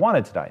time where I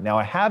wanted to die? Now,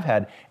 I have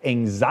had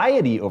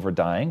anxiety over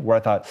dying where I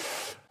thought,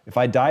 if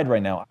I died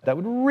right now, that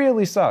would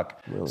really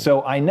suck. Really?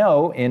 So I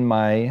know in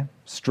my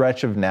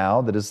stretch of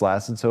now that has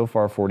lasted so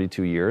far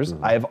 42 years,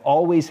 I have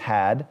always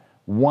had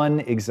one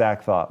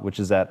exact thought, which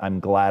is that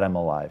I'm glad I'm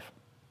alive.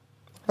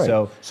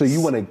 Right. So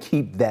you want to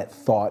keep that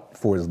thought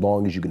for as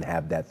long as you can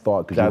have that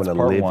thought because you want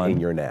to live in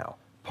your now.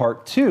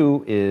 Part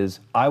two is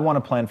I want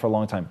to plan for a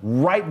long time.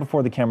 Right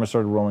before the camera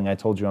started rolling, I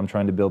told you I'm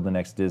trying to build the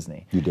next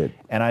Disney. You did.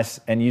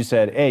 And you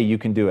said, hey, you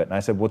can do it. And I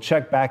said, well,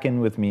 check back in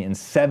with me in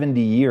 70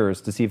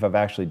 years to see if I've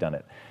actually done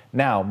it.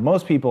 Now,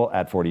 most people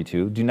at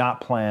 42 do not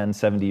plan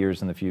 70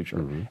 years in the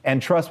future.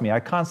 And trust me, I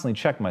constantly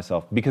check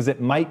myself because it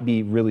might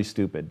be really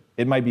stupid.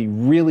 It might be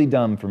really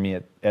dumb for me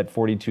at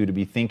 42 to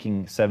be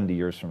thinking 70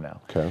 years from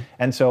now. Okay.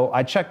 And so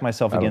I check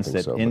myself against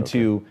it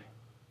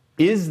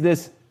is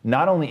this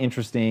not only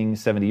interesting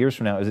 70 years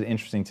from now, is it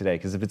interesting today?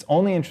 Because if it's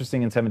only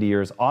interesting in 70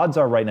 years, odds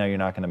are right now you're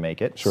not going to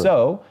make it. Sure.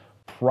 So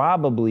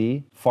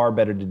probably far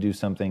better to do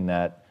something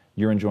that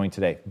you're enjoying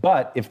today.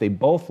 But if they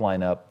both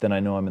line up, then I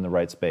know I'm in the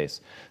right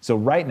space. So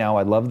right now,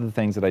 I love the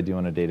things that I do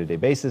on a day-to-day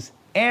basis,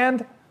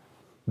 and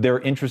they're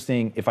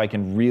interesting if I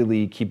can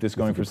really keep this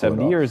going for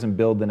 70 years and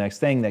build the next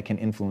thing that can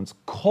influence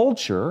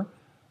culture,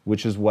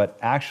 which is what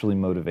actually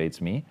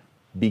motivates me,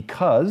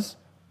 because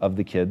of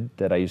the kid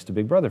that I used to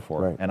Big Brother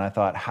for. Right. And I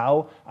thought,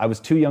 I was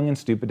too young and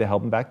stupid to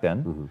help him back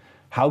then.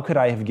 How could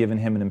I have given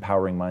him an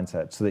empowering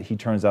mindset so that he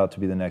turns out to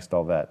be the next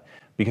Dalvet?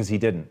 Because he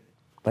didn't.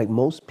 Like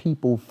most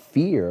people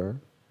fear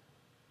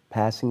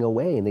passing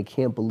away and they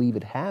can't believe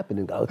it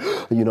happened.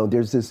 And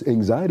there's this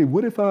anxiety.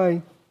 What if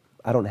I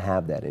don't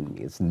have that in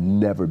me. It's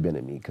never been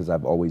in me because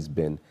I've always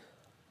been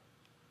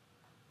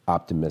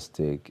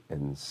optimistic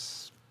and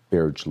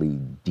spiritually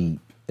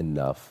deep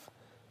enough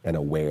and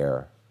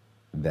aware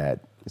that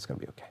it's going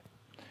to be okay.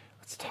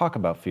 Let's talk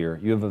about fear.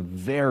 You have a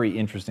very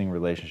interesting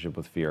relationship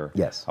with fear.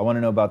 Yes. I want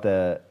to know about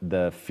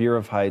the fear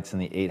of heights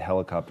and the 8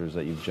 helicopters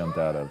that you've jumped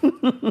out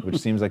of, which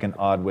seems like an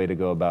odd way to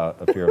go about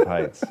a fear of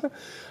heights.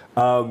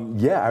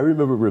 I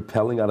remember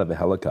rappelling out of a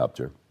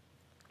helicopter.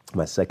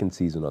 My second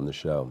season on the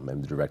show,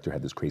 and the director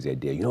had this crazy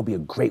idea. It'd be a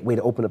great way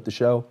to open up the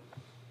show.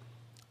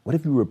 What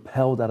if you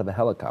rappelled out of a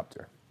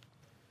helicopter?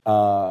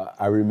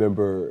 I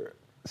remember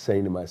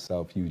saying to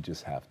myself, you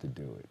just have to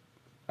do it.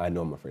 I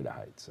know I'm afraid of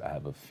heights. I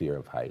have a fear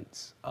of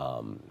heights.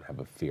 I have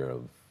a fear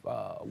of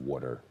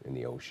water in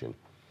the ocean.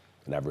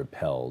 And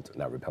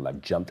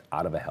I've jumped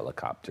out of a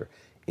helicopter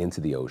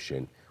into the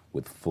ocean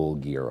with full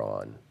gear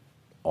on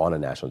a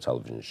national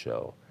television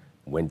show,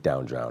 went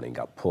down drowning,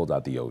 got pulled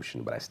out the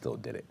ocean, but I still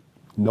did it,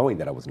 knowing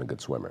that I wasn't a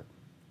good swimmer.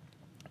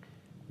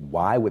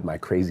 Why would my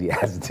crazy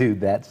ass do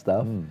that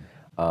stuff?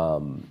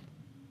 I'm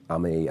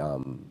a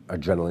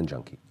adrenaline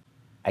junkie.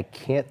 I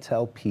can't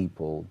tell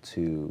people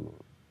to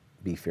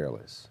be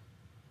fearless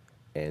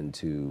and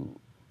to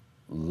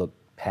look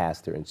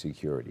past their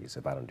insecurities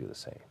if I don't do the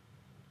same.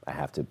 I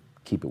have to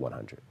keep it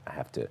 100. I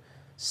have to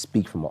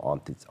speak from an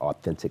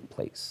authentic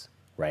place,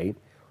 right?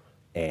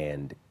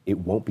 And it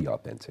won't be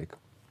authentic.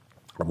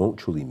 I won't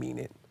truly mean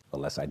it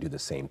unless I do the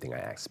same thing I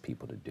ask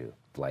people to do.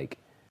 Like,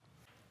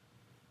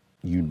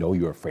 you know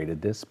you're afraid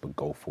of this, but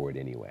go for it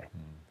anyway.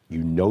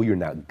 You know you're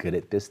not good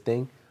at this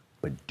thing,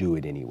 but do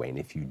it anyway. And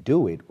if you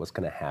do it, what's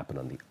gonna happen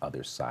on the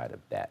other side of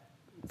that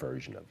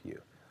version of you?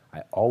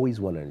 I always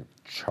wanna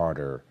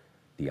charter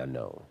the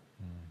unknown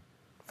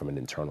from an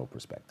internal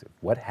perspective.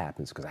 What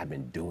happens, because I've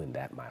been doing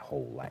that my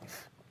whole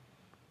life,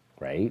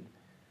 right?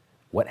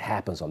 What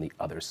happens on the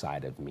other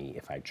side of me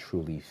if I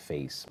truly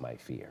face my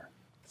fear?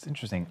 It's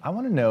interesting. I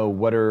want to know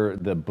what are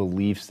the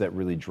beliefs that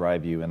really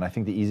drive you, and I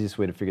think the easiest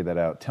way to figure that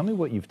out, tell me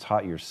what you've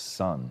taught your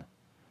son.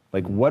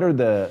 Like, what are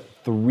the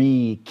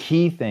 3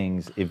 key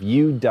things, if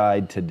you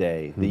died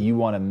today, that you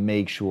want to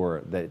make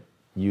sure that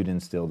you'd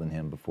instilled in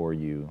him before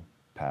you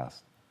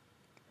passed?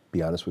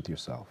 Be honest with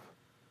yourself.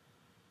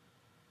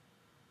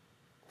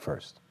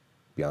 First,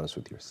 be honest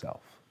with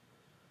yourself.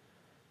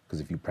 Because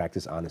if you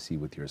practice honesty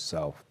with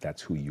yourself,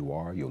 that's who you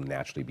are, you'll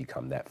naturally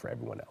become that for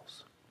everyone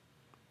else,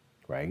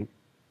 right?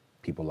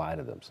 People lie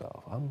to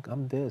themselves.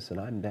 I'm this and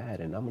I'm that,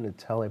 and I'm gonna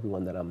tell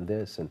everyone that I'm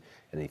this. And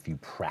if you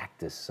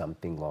practice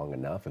something long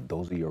enough, if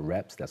those are your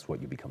reps, that's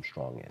what you become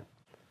strong in.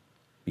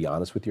 Be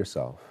honest with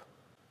yourself.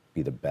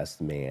 Be the best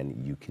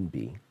man you can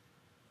be,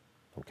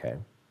 okay?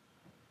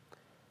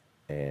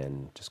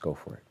 And just go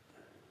for it.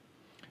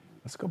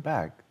 Let's go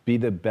back. Be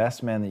the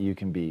best man that you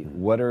can be.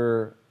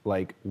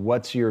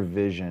 What's your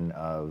vision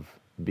of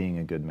being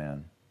a good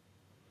man?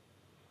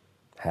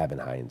 Having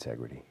high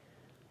integrity,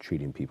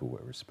 treating people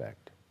with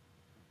respect,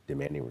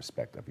 demanding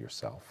respect of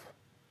yourself.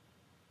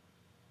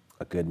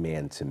 A good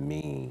man to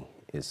me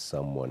is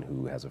someone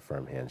who has a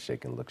firm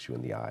handshake and looks you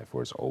in the eye.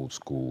 For as old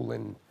school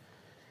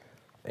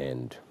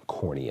and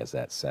corny as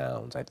that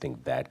sounds, I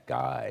think that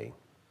guy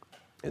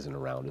isn't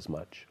around as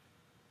much.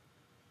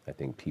 I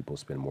think people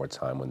spend more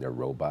time on their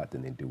robot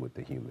than they do with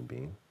the human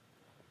being.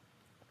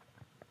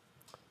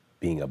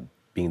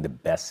 Being the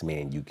best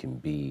man you can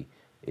be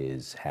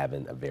is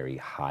having a very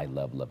high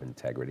level of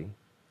integrity,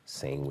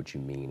 saying what you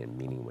mean and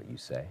meaning what you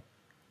say.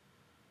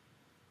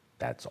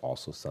 That's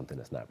also something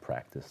that's not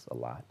practiced a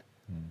lot.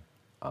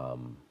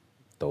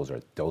 Those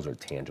are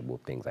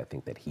tangible things I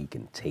think that he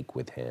can take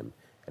with him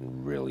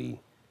and really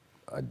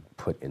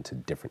put into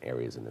different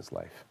areas in his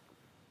life.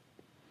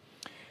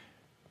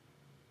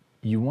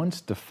 You once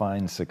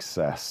defined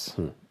success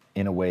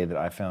in a way that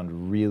I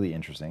found really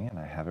interesting, and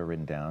I have it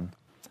written down.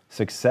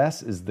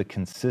 Success is the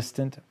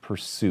consistent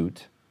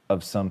pursuit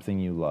of something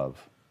you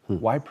love.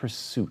 Why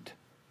pursuit?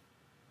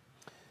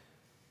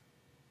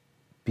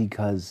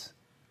 Because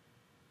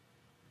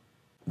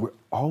we're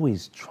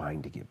always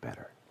trying to get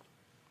better,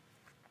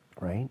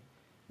 right?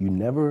 You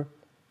never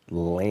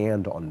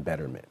land on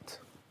betterment.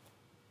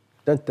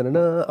 Dun, dun, dun,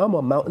 dun, I'm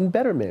a mountain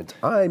betterment.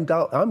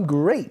 I'm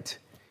great.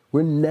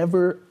 We're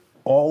never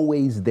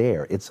always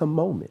there. It's a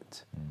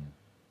moment.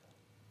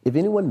 If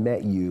anyone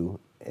met you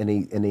and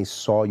they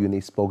saw you and they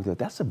spoke to you,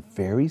 that's a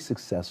very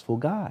successful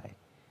guy.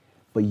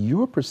 But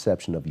your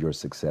perception of your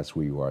success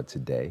where you are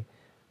today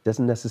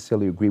doesn't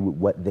necessarily agree with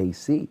what they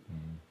see.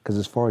 Because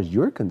as far as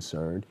you're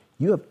concerned,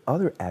 you have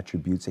other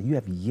attributes that you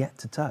have yet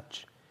to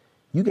touch.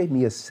 You gave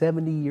me a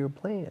 70-year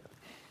plan.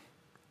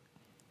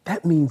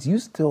 That means you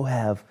still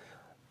have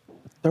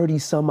 30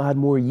 some odd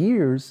more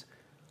years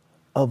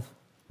of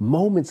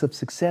moments of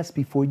success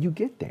before you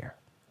get there.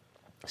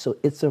 So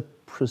it's a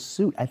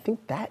pursuit. I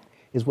think that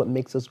is what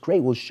makes us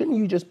great. Well, shouldn't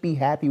you just be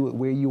happy with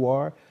where you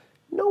are?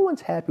 No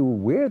one's happy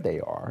with where they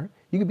are.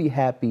 You can be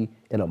happy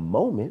in a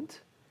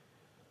moment,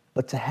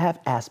 but to have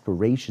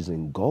aspirations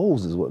and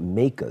goals is what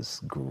make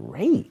us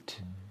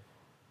great.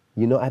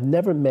 You know, I've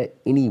never met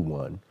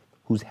anyone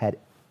who's had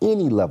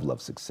any level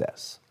of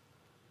success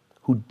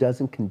who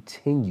doesn't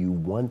continue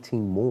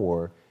wanting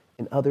more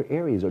in other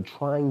areas or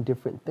trying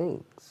different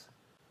things.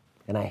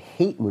 And I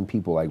hate when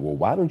people are like, well,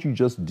 why don't you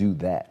just do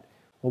that?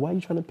 Well, why are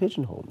you trying to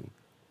pigeonhole me?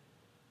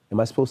 Am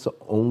I supposed to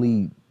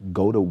only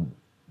go to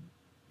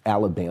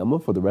Alabama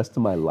for the rest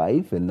of my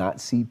life and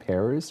not see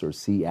Paris or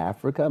see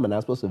Africa? Am I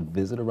not supposed to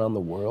visit around the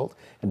world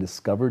and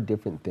discover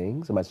different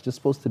things? Am I just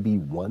supposed to be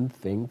one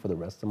thing for the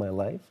rest of my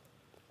life?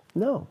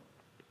 No.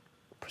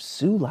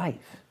 Pursue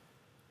life.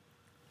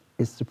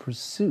 It's the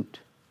pursuit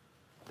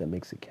that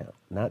makes it count,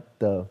 not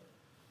the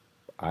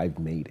I've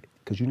made it.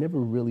 because you never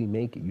really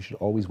make it. You should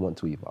always want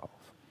to evolve.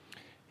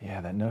 Yeah,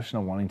 that notion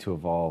of wanting to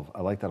evolve,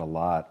 I like that a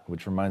lot,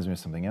 which reminds me of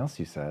something else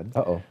you said,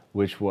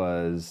 which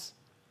was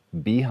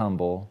be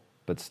humble,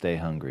 but stay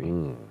hungry.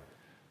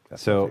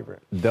 That's my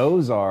favorite.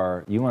 Those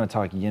are, you want to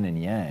talk yin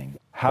and yang.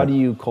 How do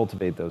you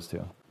cultivate those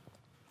two?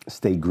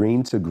 Stay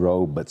green to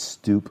grow, but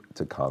stoop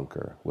to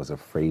conquer was a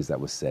phrase that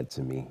was said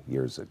to me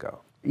years ago.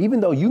 Even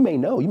though you may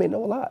know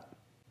a lot,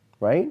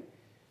 right?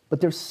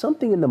 But there's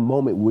something in the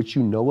moment which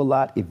you know a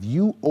lot. If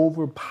you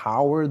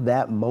overpower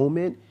that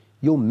moment,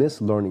 you'll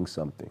miss learning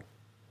something.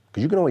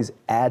 Because you can always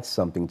add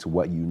something to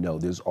what you know.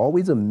 There's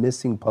always a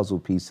missing puzzle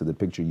piece to the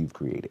picture you've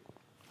created.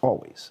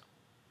 Always,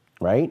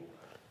 right?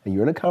 And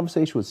you're in a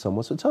conversation with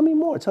someone, so tell me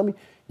more, tell me,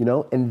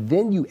 and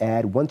then you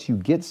add, once you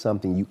get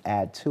something, you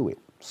add to it.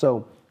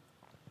 So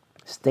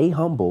stay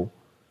humble,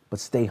 but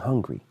stay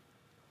hungry.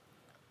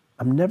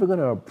 I'm never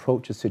gonna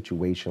approach a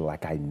situation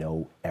like I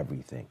know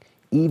everything,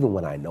 even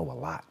when I know a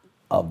lot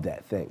of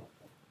that thing.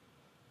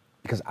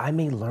 Because I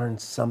may learn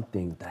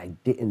something that I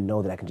didn't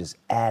know that I can just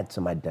add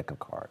to my deck of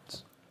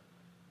cards.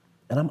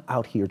 And I'm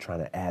out here trying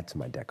to add to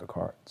my deck of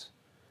cards.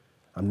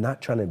 I'm not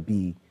trying to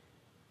be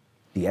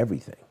the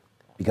everything.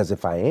 Because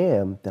if I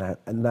am, then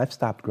I've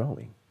stopped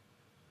growing.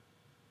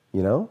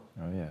 Oh,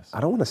 yes. I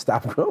don't want to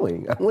stop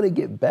growing. I want to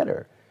get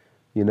better.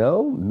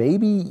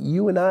 Maybe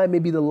you and I may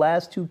be the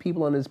last two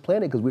people on this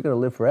planet because we're going to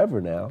live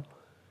forever now.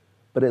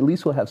 But at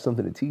least we'll have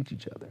something to teach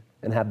each other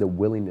and have the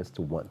willingness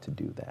to want to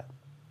do that.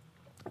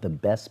 The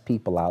best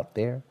people out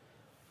there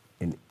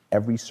in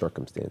every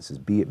circumstances,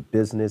 be it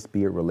business,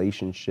 be it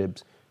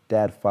relationships,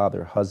 dad,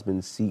 father,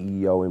 husband,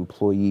 CEO,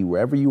 employee,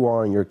 wherever you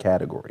are in your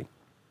category,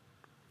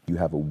 you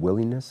have a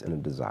willingness and a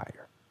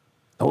desire.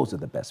 Those are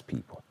the best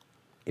people.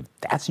 If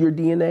that's your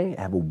DNA,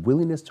 have a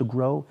willingness to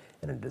grow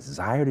and a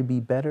desire to be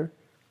better,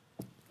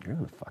 you're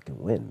gonna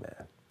fucking win,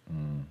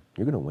 man.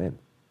 You're gonna win.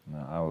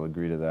 No, I will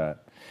agree to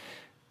that.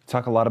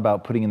 Talk a lot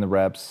about putting in the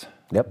reps,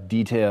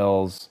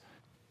 details.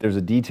 There's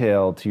a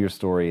detail to your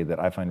story that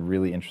I find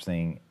really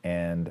interesting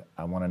and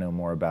I want to know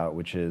more about,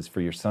 which is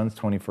for your son's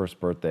 21st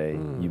birthday,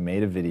 you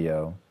made a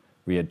video.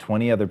 We had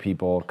 20 other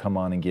people come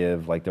on and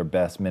give like their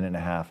best minute and a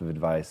half of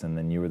advice, and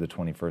then you were the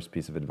 21st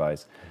piece of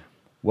advice.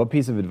 What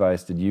piece of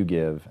advice did you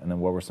give, and then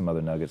what were some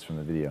other nuggets from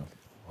the video?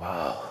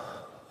 Wow.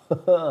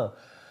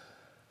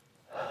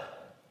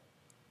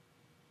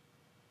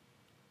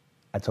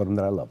 I told him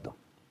that I loved him.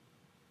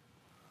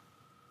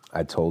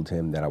 I told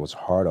him that I was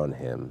hard on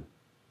him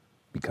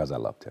because I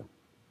loved him.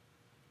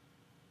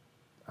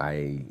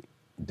 I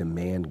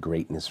demand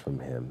greatness from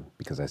him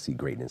because I see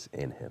greatness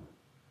in him.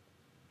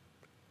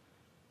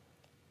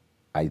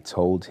 I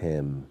told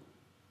him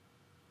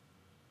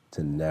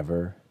to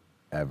never,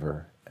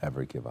 ever,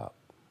 ever give up.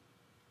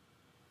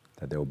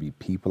 That there will be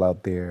people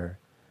out there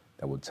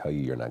that will tell you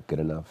you're not good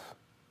enough.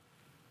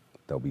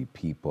 There'll be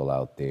people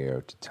out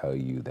there to tell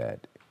you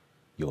that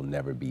you'll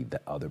never be the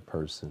other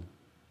person.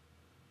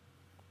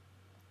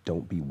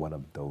 Don't be one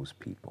of those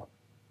people.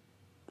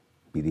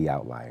 Be the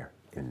outlier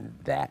in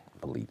that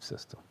belief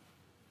system.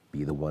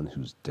 Be the one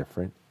who's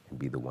different and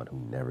be the one who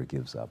never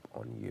gives up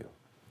on you.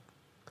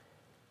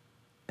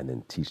 And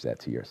then teach that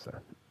to your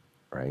son,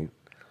 right?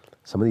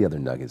 Some of the other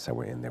nuggets that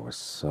were in there were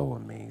so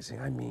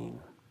amazing. I mean,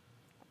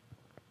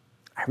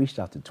 I reached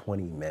out to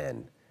 20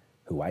 men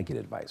who I get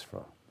advice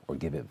from or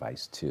give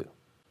advice to.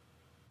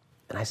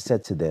 And I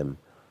said to them,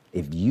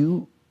 if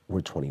you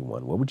were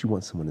 21, what would you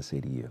want someone to say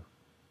to you?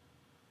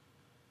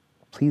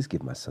 Please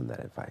give my son that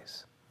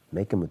advice.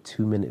 Make him a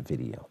 2-minute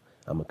video.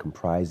 I'm gonna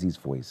comprise these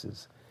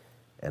voices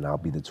and I'll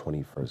be the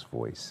 21st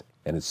voice.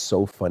 And it's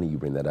so funny you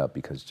bring that up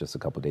because just a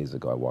couple of days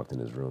ago, I walked in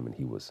his room and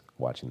he was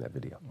watching that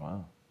video.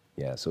 Wow.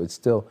 Yeah, so it's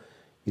still,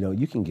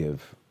 you can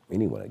give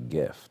anyone a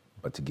gift,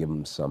 but to give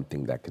them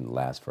something that can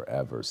last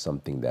forever,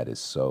 something that is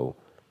so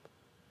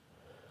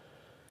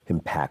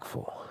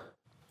impactful.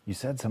 You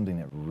said something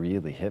that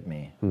really hit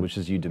me, which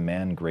is you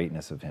demand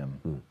greatness of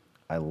him.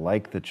 I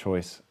like the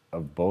choice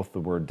of both the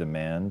word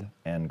demand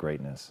and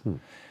greatness.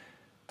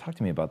 Talk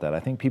to me about that. I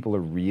think people are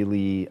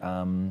really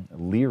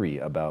leery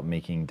about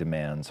making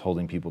demands,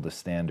 holding people to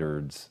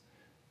standards.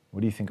 What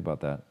do you think about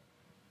that?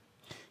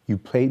 You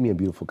paid me a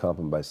beautiful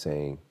compliment by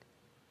saying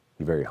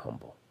you're very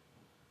humble.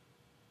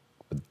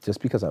 But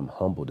just because I'm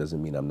humble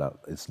doesn't mean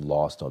it's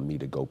lost on me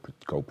to go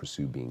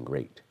pursue being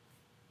great,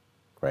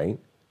 right?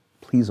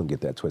 Please don't get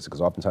that twisted,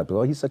 because oftentimes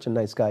people, he's such a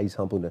nice guy, he's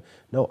humble.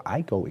 No,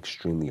 I go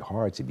extremely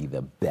hard to be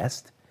the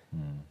best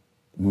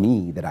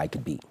me that I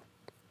could be,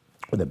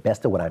 or the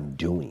best of what I'm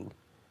doing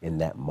in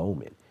that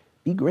moment.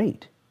 Be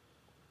great.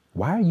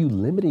 Why are you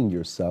limiting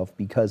yourself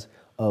because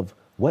of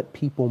what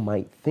people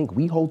might think?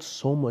 We hold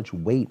so much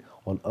weight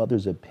on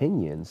others'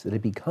 opinions that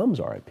it becomes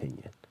our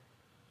opinion,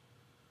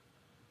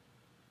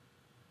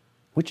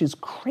 which is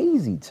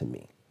crazy to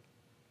me.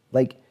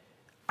 Like,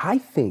 I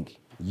think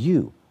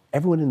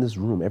everyone in this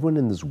room, everyone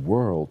in this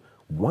world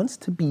wants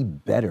to be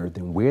better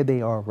than where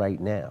they are right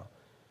now.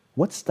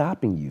 What's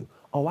stopping you?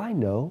 Oh, I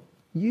know,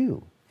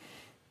 you.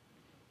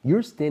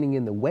 You're standing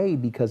in the way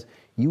because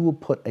you will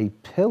put a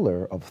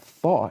pillar of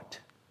thought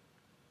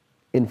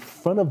in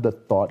front of the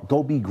thought,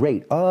 go be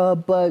great.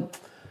 But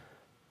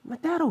my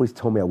dad always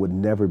told me I would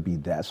never be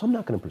that, so I'm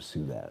not gonna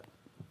pursue that.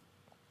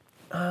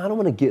 I don't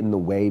wanna get in the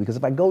way, because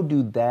if I go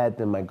do that,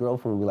 then my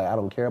girlfriend will be like, I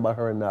don't care about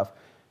her enough.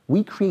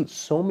 We create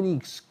so many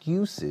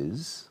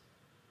excuses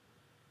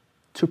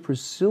to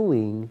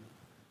pursuing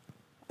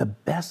the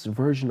best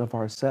version of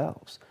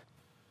ourselves.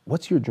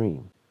 What's your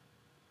dream?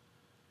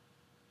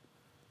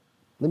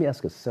 Let me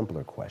ask a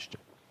simpler question.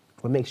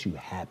 What makes you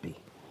happy?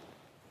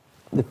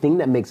 The thing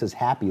that makes us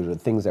happy are the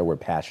things that we're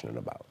passionate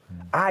about.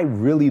 I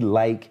really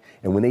like,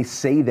 and when they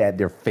say that,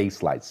 their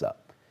face lights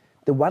up.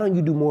 Then why don't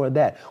you do more of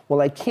that?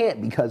 Well, I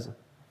can't because,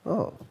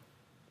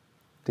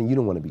 then you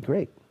don't want to be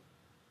great.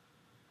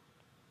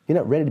 You're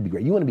not ready to be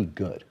great. You want to be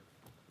good.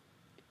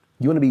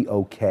 You want to be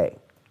okay.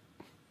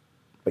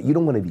 But you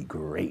don't want to be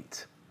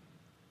great,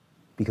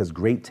 because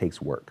great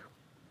takes work.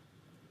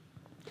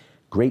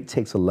 Great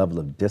takes a level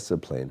of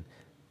discipline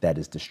that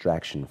is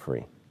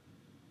distraction-free.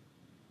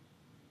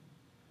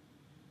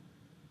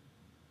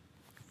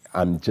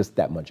 I'm just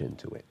that much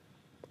into it.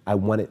 I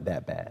want it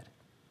that bad.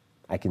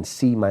 I can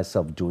see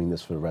myself doing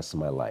this for the rest of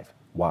my life.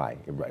 Why?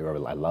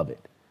 I love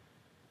it.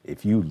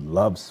 If you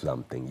love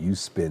something, you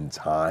spend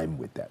time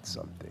with that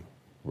something,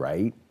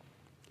 right?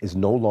 It's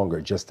no longer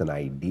just an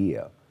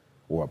idea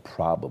or a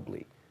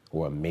probably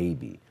or a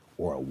maybe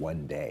or a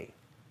one day.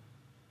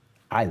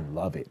 I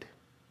love it,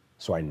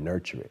 so I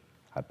nurture it.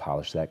 I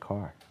polish that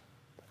car.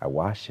 I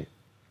wash it.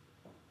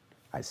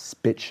 I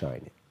spit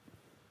shine it,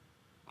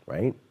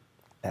 right?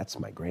 That's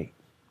my great.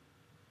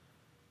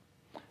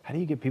 How do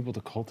you get people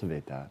to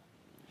cultivate that?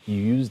 You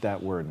use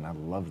that word, and I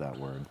love that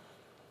word.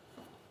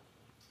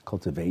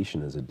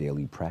 Cultivation is a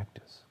daily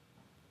practice.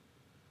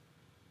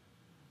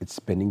 It's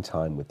spending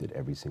time with it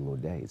every single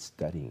day. It's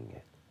studying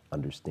it,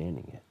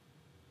 understanding it,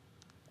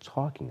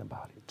 talking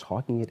about it,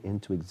 talking it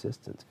into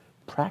existence,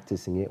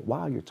 practicing it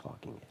while you're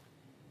talking it,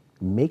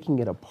 making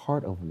it a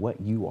part of what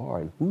you are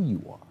and who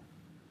you are.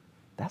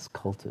 That's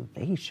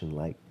cultivation.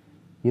 Like,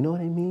 you know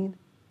what I mean?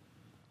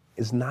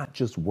 It's not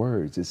just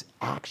words, it's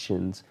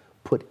actions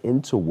put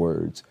into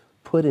words,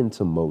 put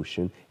into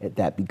motion, and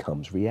that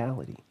becomes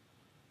reality.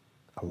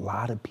 A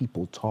lot of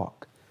people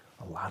talk,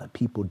 a lot of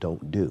people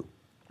don't do.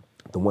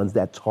 The ones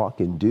that talk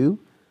and do,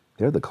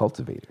 they're the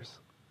cultivators.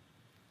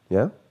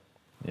 Yeah?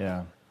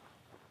 Yeah,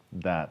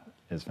 that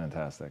is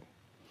fantastic.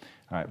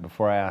 All right,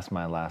 before I ask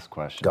my last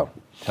question, Go.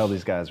 Tell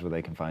these guys where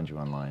they can find you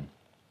online.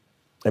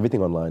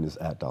 Everything online is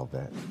at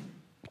Dalvet.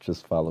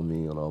 Just follow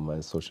me on all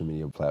my social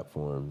media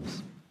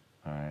platforms.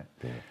 All right.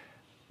 Yeah.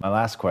 My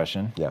last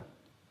question. Yeah.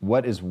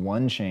 What is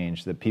one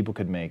change that people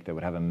could make that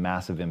would have a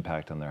massive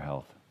impact on their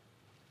health?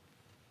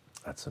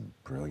 That's a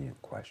brilliant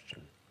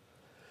question.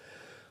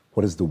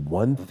 What is the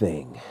one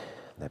thing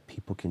that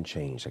people can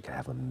change that can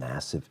have a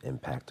massive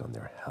impact on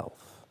their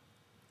health?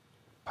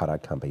 Para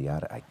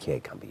cambiar hay que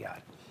cambiar.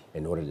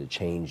 In order to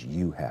change,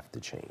 you have to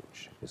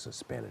change. It's a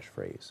Spanish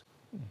phrase.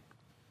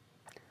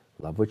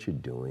 Love what you're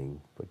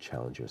doing, but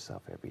challenge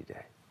yourself every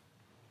day.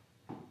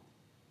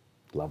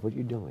 Love what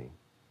you're doing,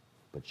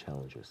 but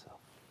challenge yourself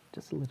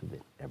just a little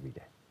bit every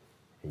day,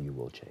 and you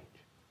will change.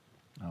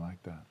 I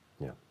like that.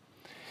 Yeah.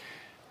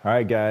 All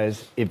right,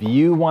 guys, if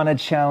you want to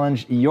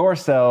challenge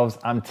yourselves,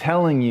 I'm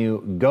telling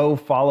you, go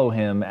follow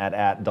him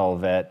at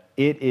Dalvet.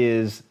 It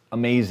is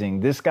amazing.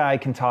 This guy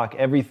can talk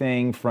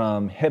everything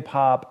from hip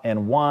hop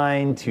and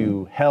wine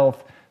to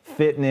health,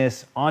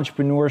 fitness,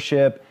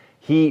 entrepreneurship.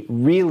 He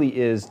really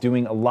is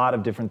doing a lot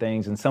of different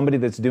things, and somebody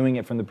that's doing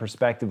it from the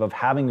perspective of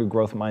having a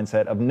growth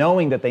mindset, of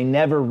knowing that they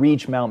never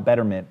reach Mount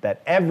Betterment,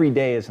 that every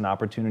day is an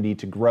opportunity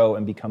to grow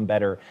and become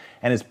better,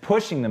 and is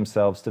pushing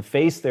themselves to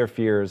face their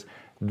fears.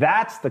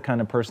 That's the kind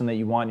of person that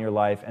you want in your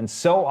life. And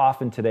so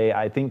often today,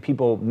 I think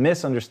people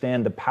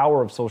misunderstand the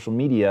power of social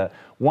media.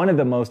 One of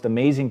the most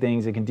amazing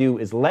things it can do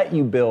is let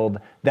you build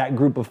that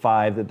group of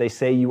 5 that they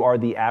say you are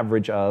the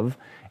average of,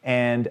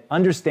 and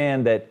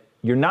understand that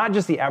you're not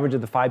just the average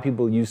of the 5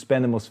 people you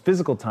spend the most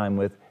physical time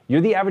with,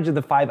 you're the average of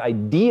the 5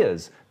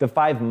 ideas, the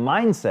 5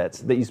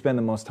 mindsets that you spend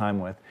the most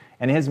time with.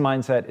 And his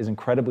mindset is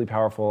incredibly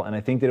powerful, and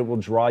I think that it will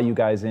draw you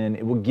guys in.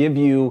 It will give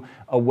you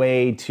a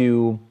way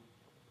to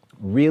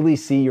really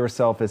see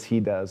yourself as he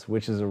does,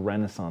 which is a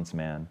Renaissance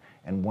man.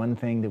 And one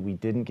thing that we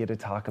didn't get to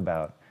talk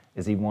about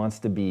is he wants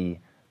to be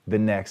the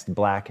next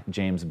Black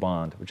James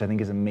Bond, which I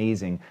think is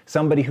amazing.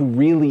 Somebody who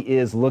really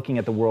is looking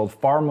at the world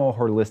far more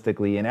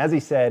holistically. And as he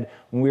said,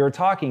 when we were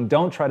talking,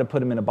 don't try to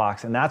put him in a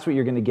box. And that's what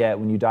you're gonna get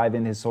when you dive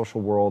in his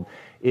social world,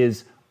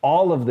 is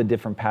all of the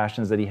different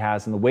passions that he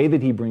has and the way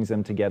that he brings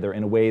them together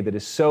in a way that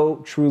is so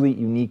truly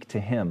unique to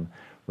him.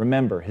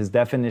 Remember, his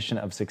definition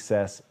of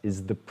success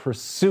is the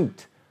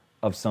pursuit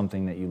of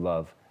something that you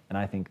love. And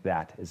I think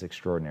that is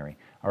extraordinary.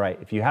 All right,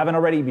 if you haven't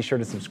already, be sure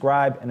to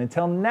subscribe. And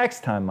until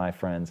next time, my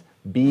friends,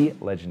 be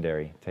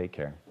legendary. Take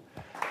care.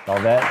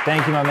 Dalvet,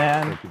 thank you, my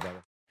man. Thank you,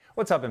 brother.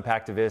 What's up,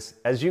 Impactivists?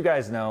 As you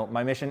guys know,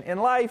 my mission in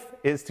life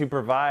is to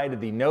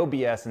provide the no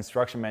BS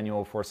instruction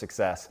manual for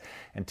success.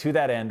 And to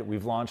that end,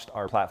 we've launched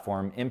our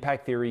platform,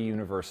 Impact Theory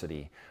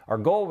University. Our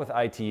goal with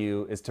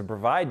ITU is to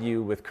provide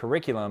you with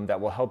curriculum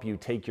that will help you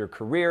take your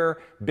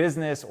career,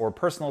 business, or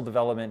personal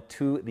development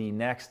to the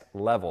next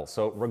level.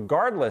 So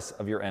regardless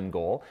of your end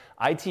goal,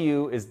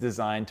 ITU is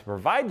designed to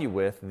provide you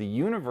with the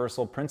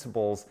universal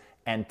principles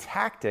and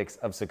tactics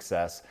of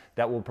success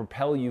that will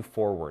propel you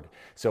forward.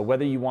 So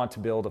whether you want to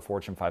build a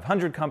Fortune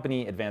 500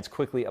 company, advance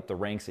quickly up the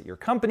ranks at your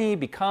company,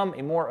 become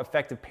a more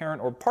effective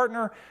parent or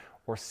partner,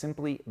 or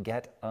simply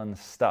get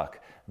unstuck,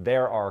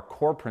 there are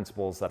core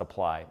principles that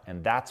apply,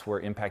 and that's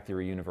where Impact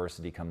Theory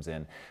University comes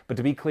in. But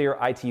to be clear,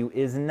 ITU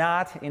is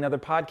not another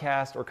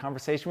podcast or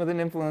conversation with an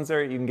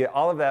influencer. You can get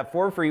all of that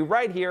for free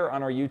right here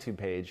on our YouTube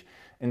page.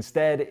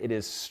 Instead, it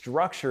is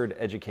structured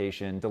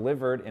education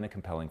delivered in a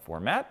compelling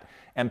format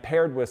and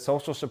paired with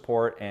social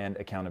support and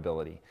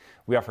accountability.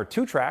 We offer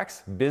 2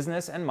 tracks,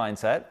 business and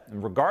mindset.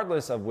 And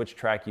regardless of which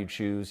track you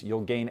choose,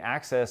 you'll gain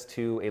access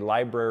to a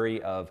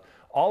library of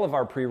all of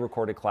our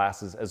pre-recorded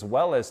classes, as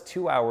well as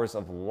 2 hours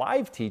of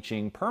live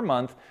teaching per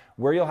month,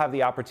 where you'll have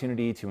the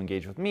opportunity to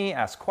engage with me,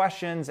 ask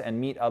questions, and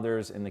meet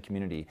others in the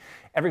community.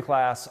 Every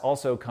class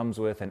also comes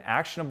with an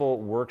actionable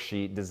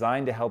worksheet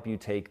designed to help you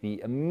take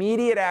the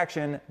immediate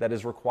action that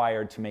is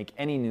required to make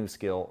any new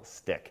skill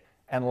stick.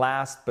 And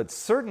last, but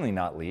certainly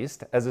not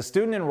least, as a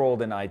student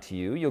enrolled in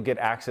ITU, you'll get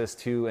access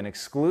to an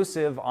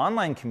exclusive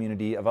online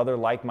community of other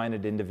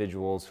like-minded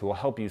individuals who will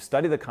help you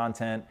study the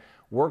content,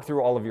 work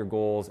through all of your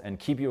goals, and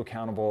keep you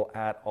accountable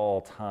at all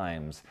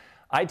times.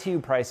 ITU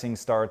pricing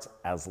starts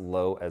as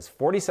low as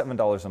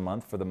 $47 a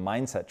month for the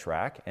mindset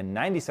track and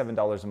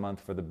 $97 a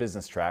month for the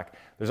business track.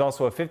 There's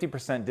also a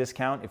 50%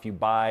 discount if you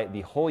buy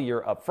the whole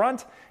year up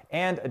front,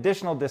 and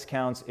additional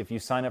discounts if you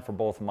sign up for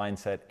both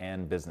mindset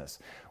and business.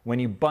 When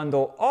you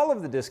bundle all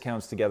of the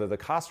discounts together, the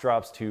cost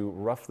drops to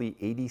roughly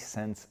 80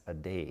 cents a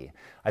day.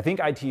 I think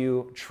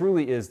ITU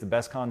truly is the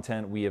best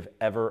content we have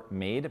ever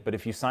made, but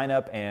if you sign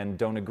up and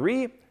don't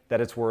agree that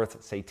it's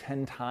worth, say,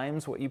 10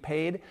 times what you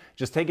paid,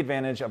 just take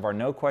advantage of our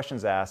no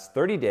questions asked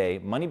 30-day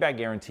money-back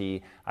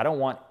guarantee. I don't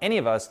want any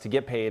of us to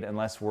get paid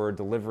unless we're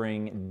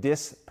delivering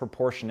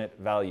disproportionate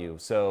value.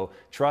 So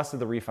trust that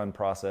the refund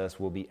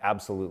process will be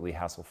absolutely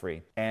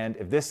hassle-free. And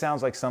if this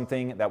sounds like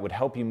something that would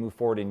help you move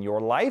forward in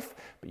your life,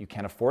 but you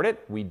can't afford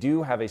it, we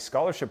do have a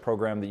scholarship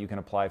program that you can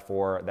apply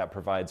for that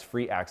provides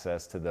free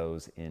access to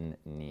those in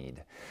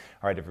need.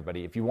 All right,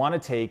 everybody, if you want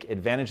to take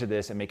advantage of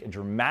this and make a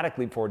dramatic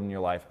leap forward in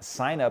your life,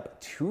 sign up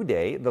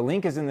today. The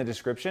link is in the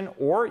description,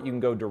 or you can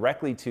go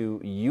directly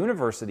to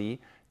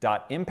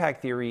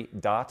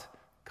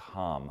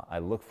university.impacttheory.com. I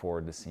look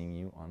forward to seeing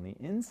you on the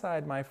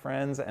inside, my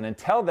friends. And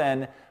until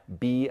then,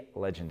 be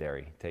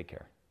legendary. Take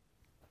care.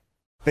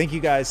 Thank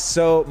you guys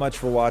so much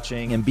for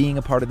watching and being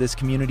a part of this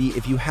community.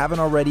 If you haven't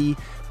already,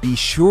 be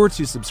sure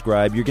to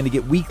subscribe. You're going to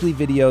get weekly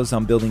videos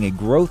on building a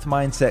growth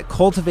mindset,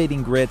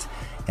 cultivating grit,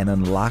 and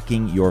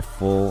unlocking your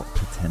full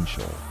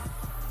potential.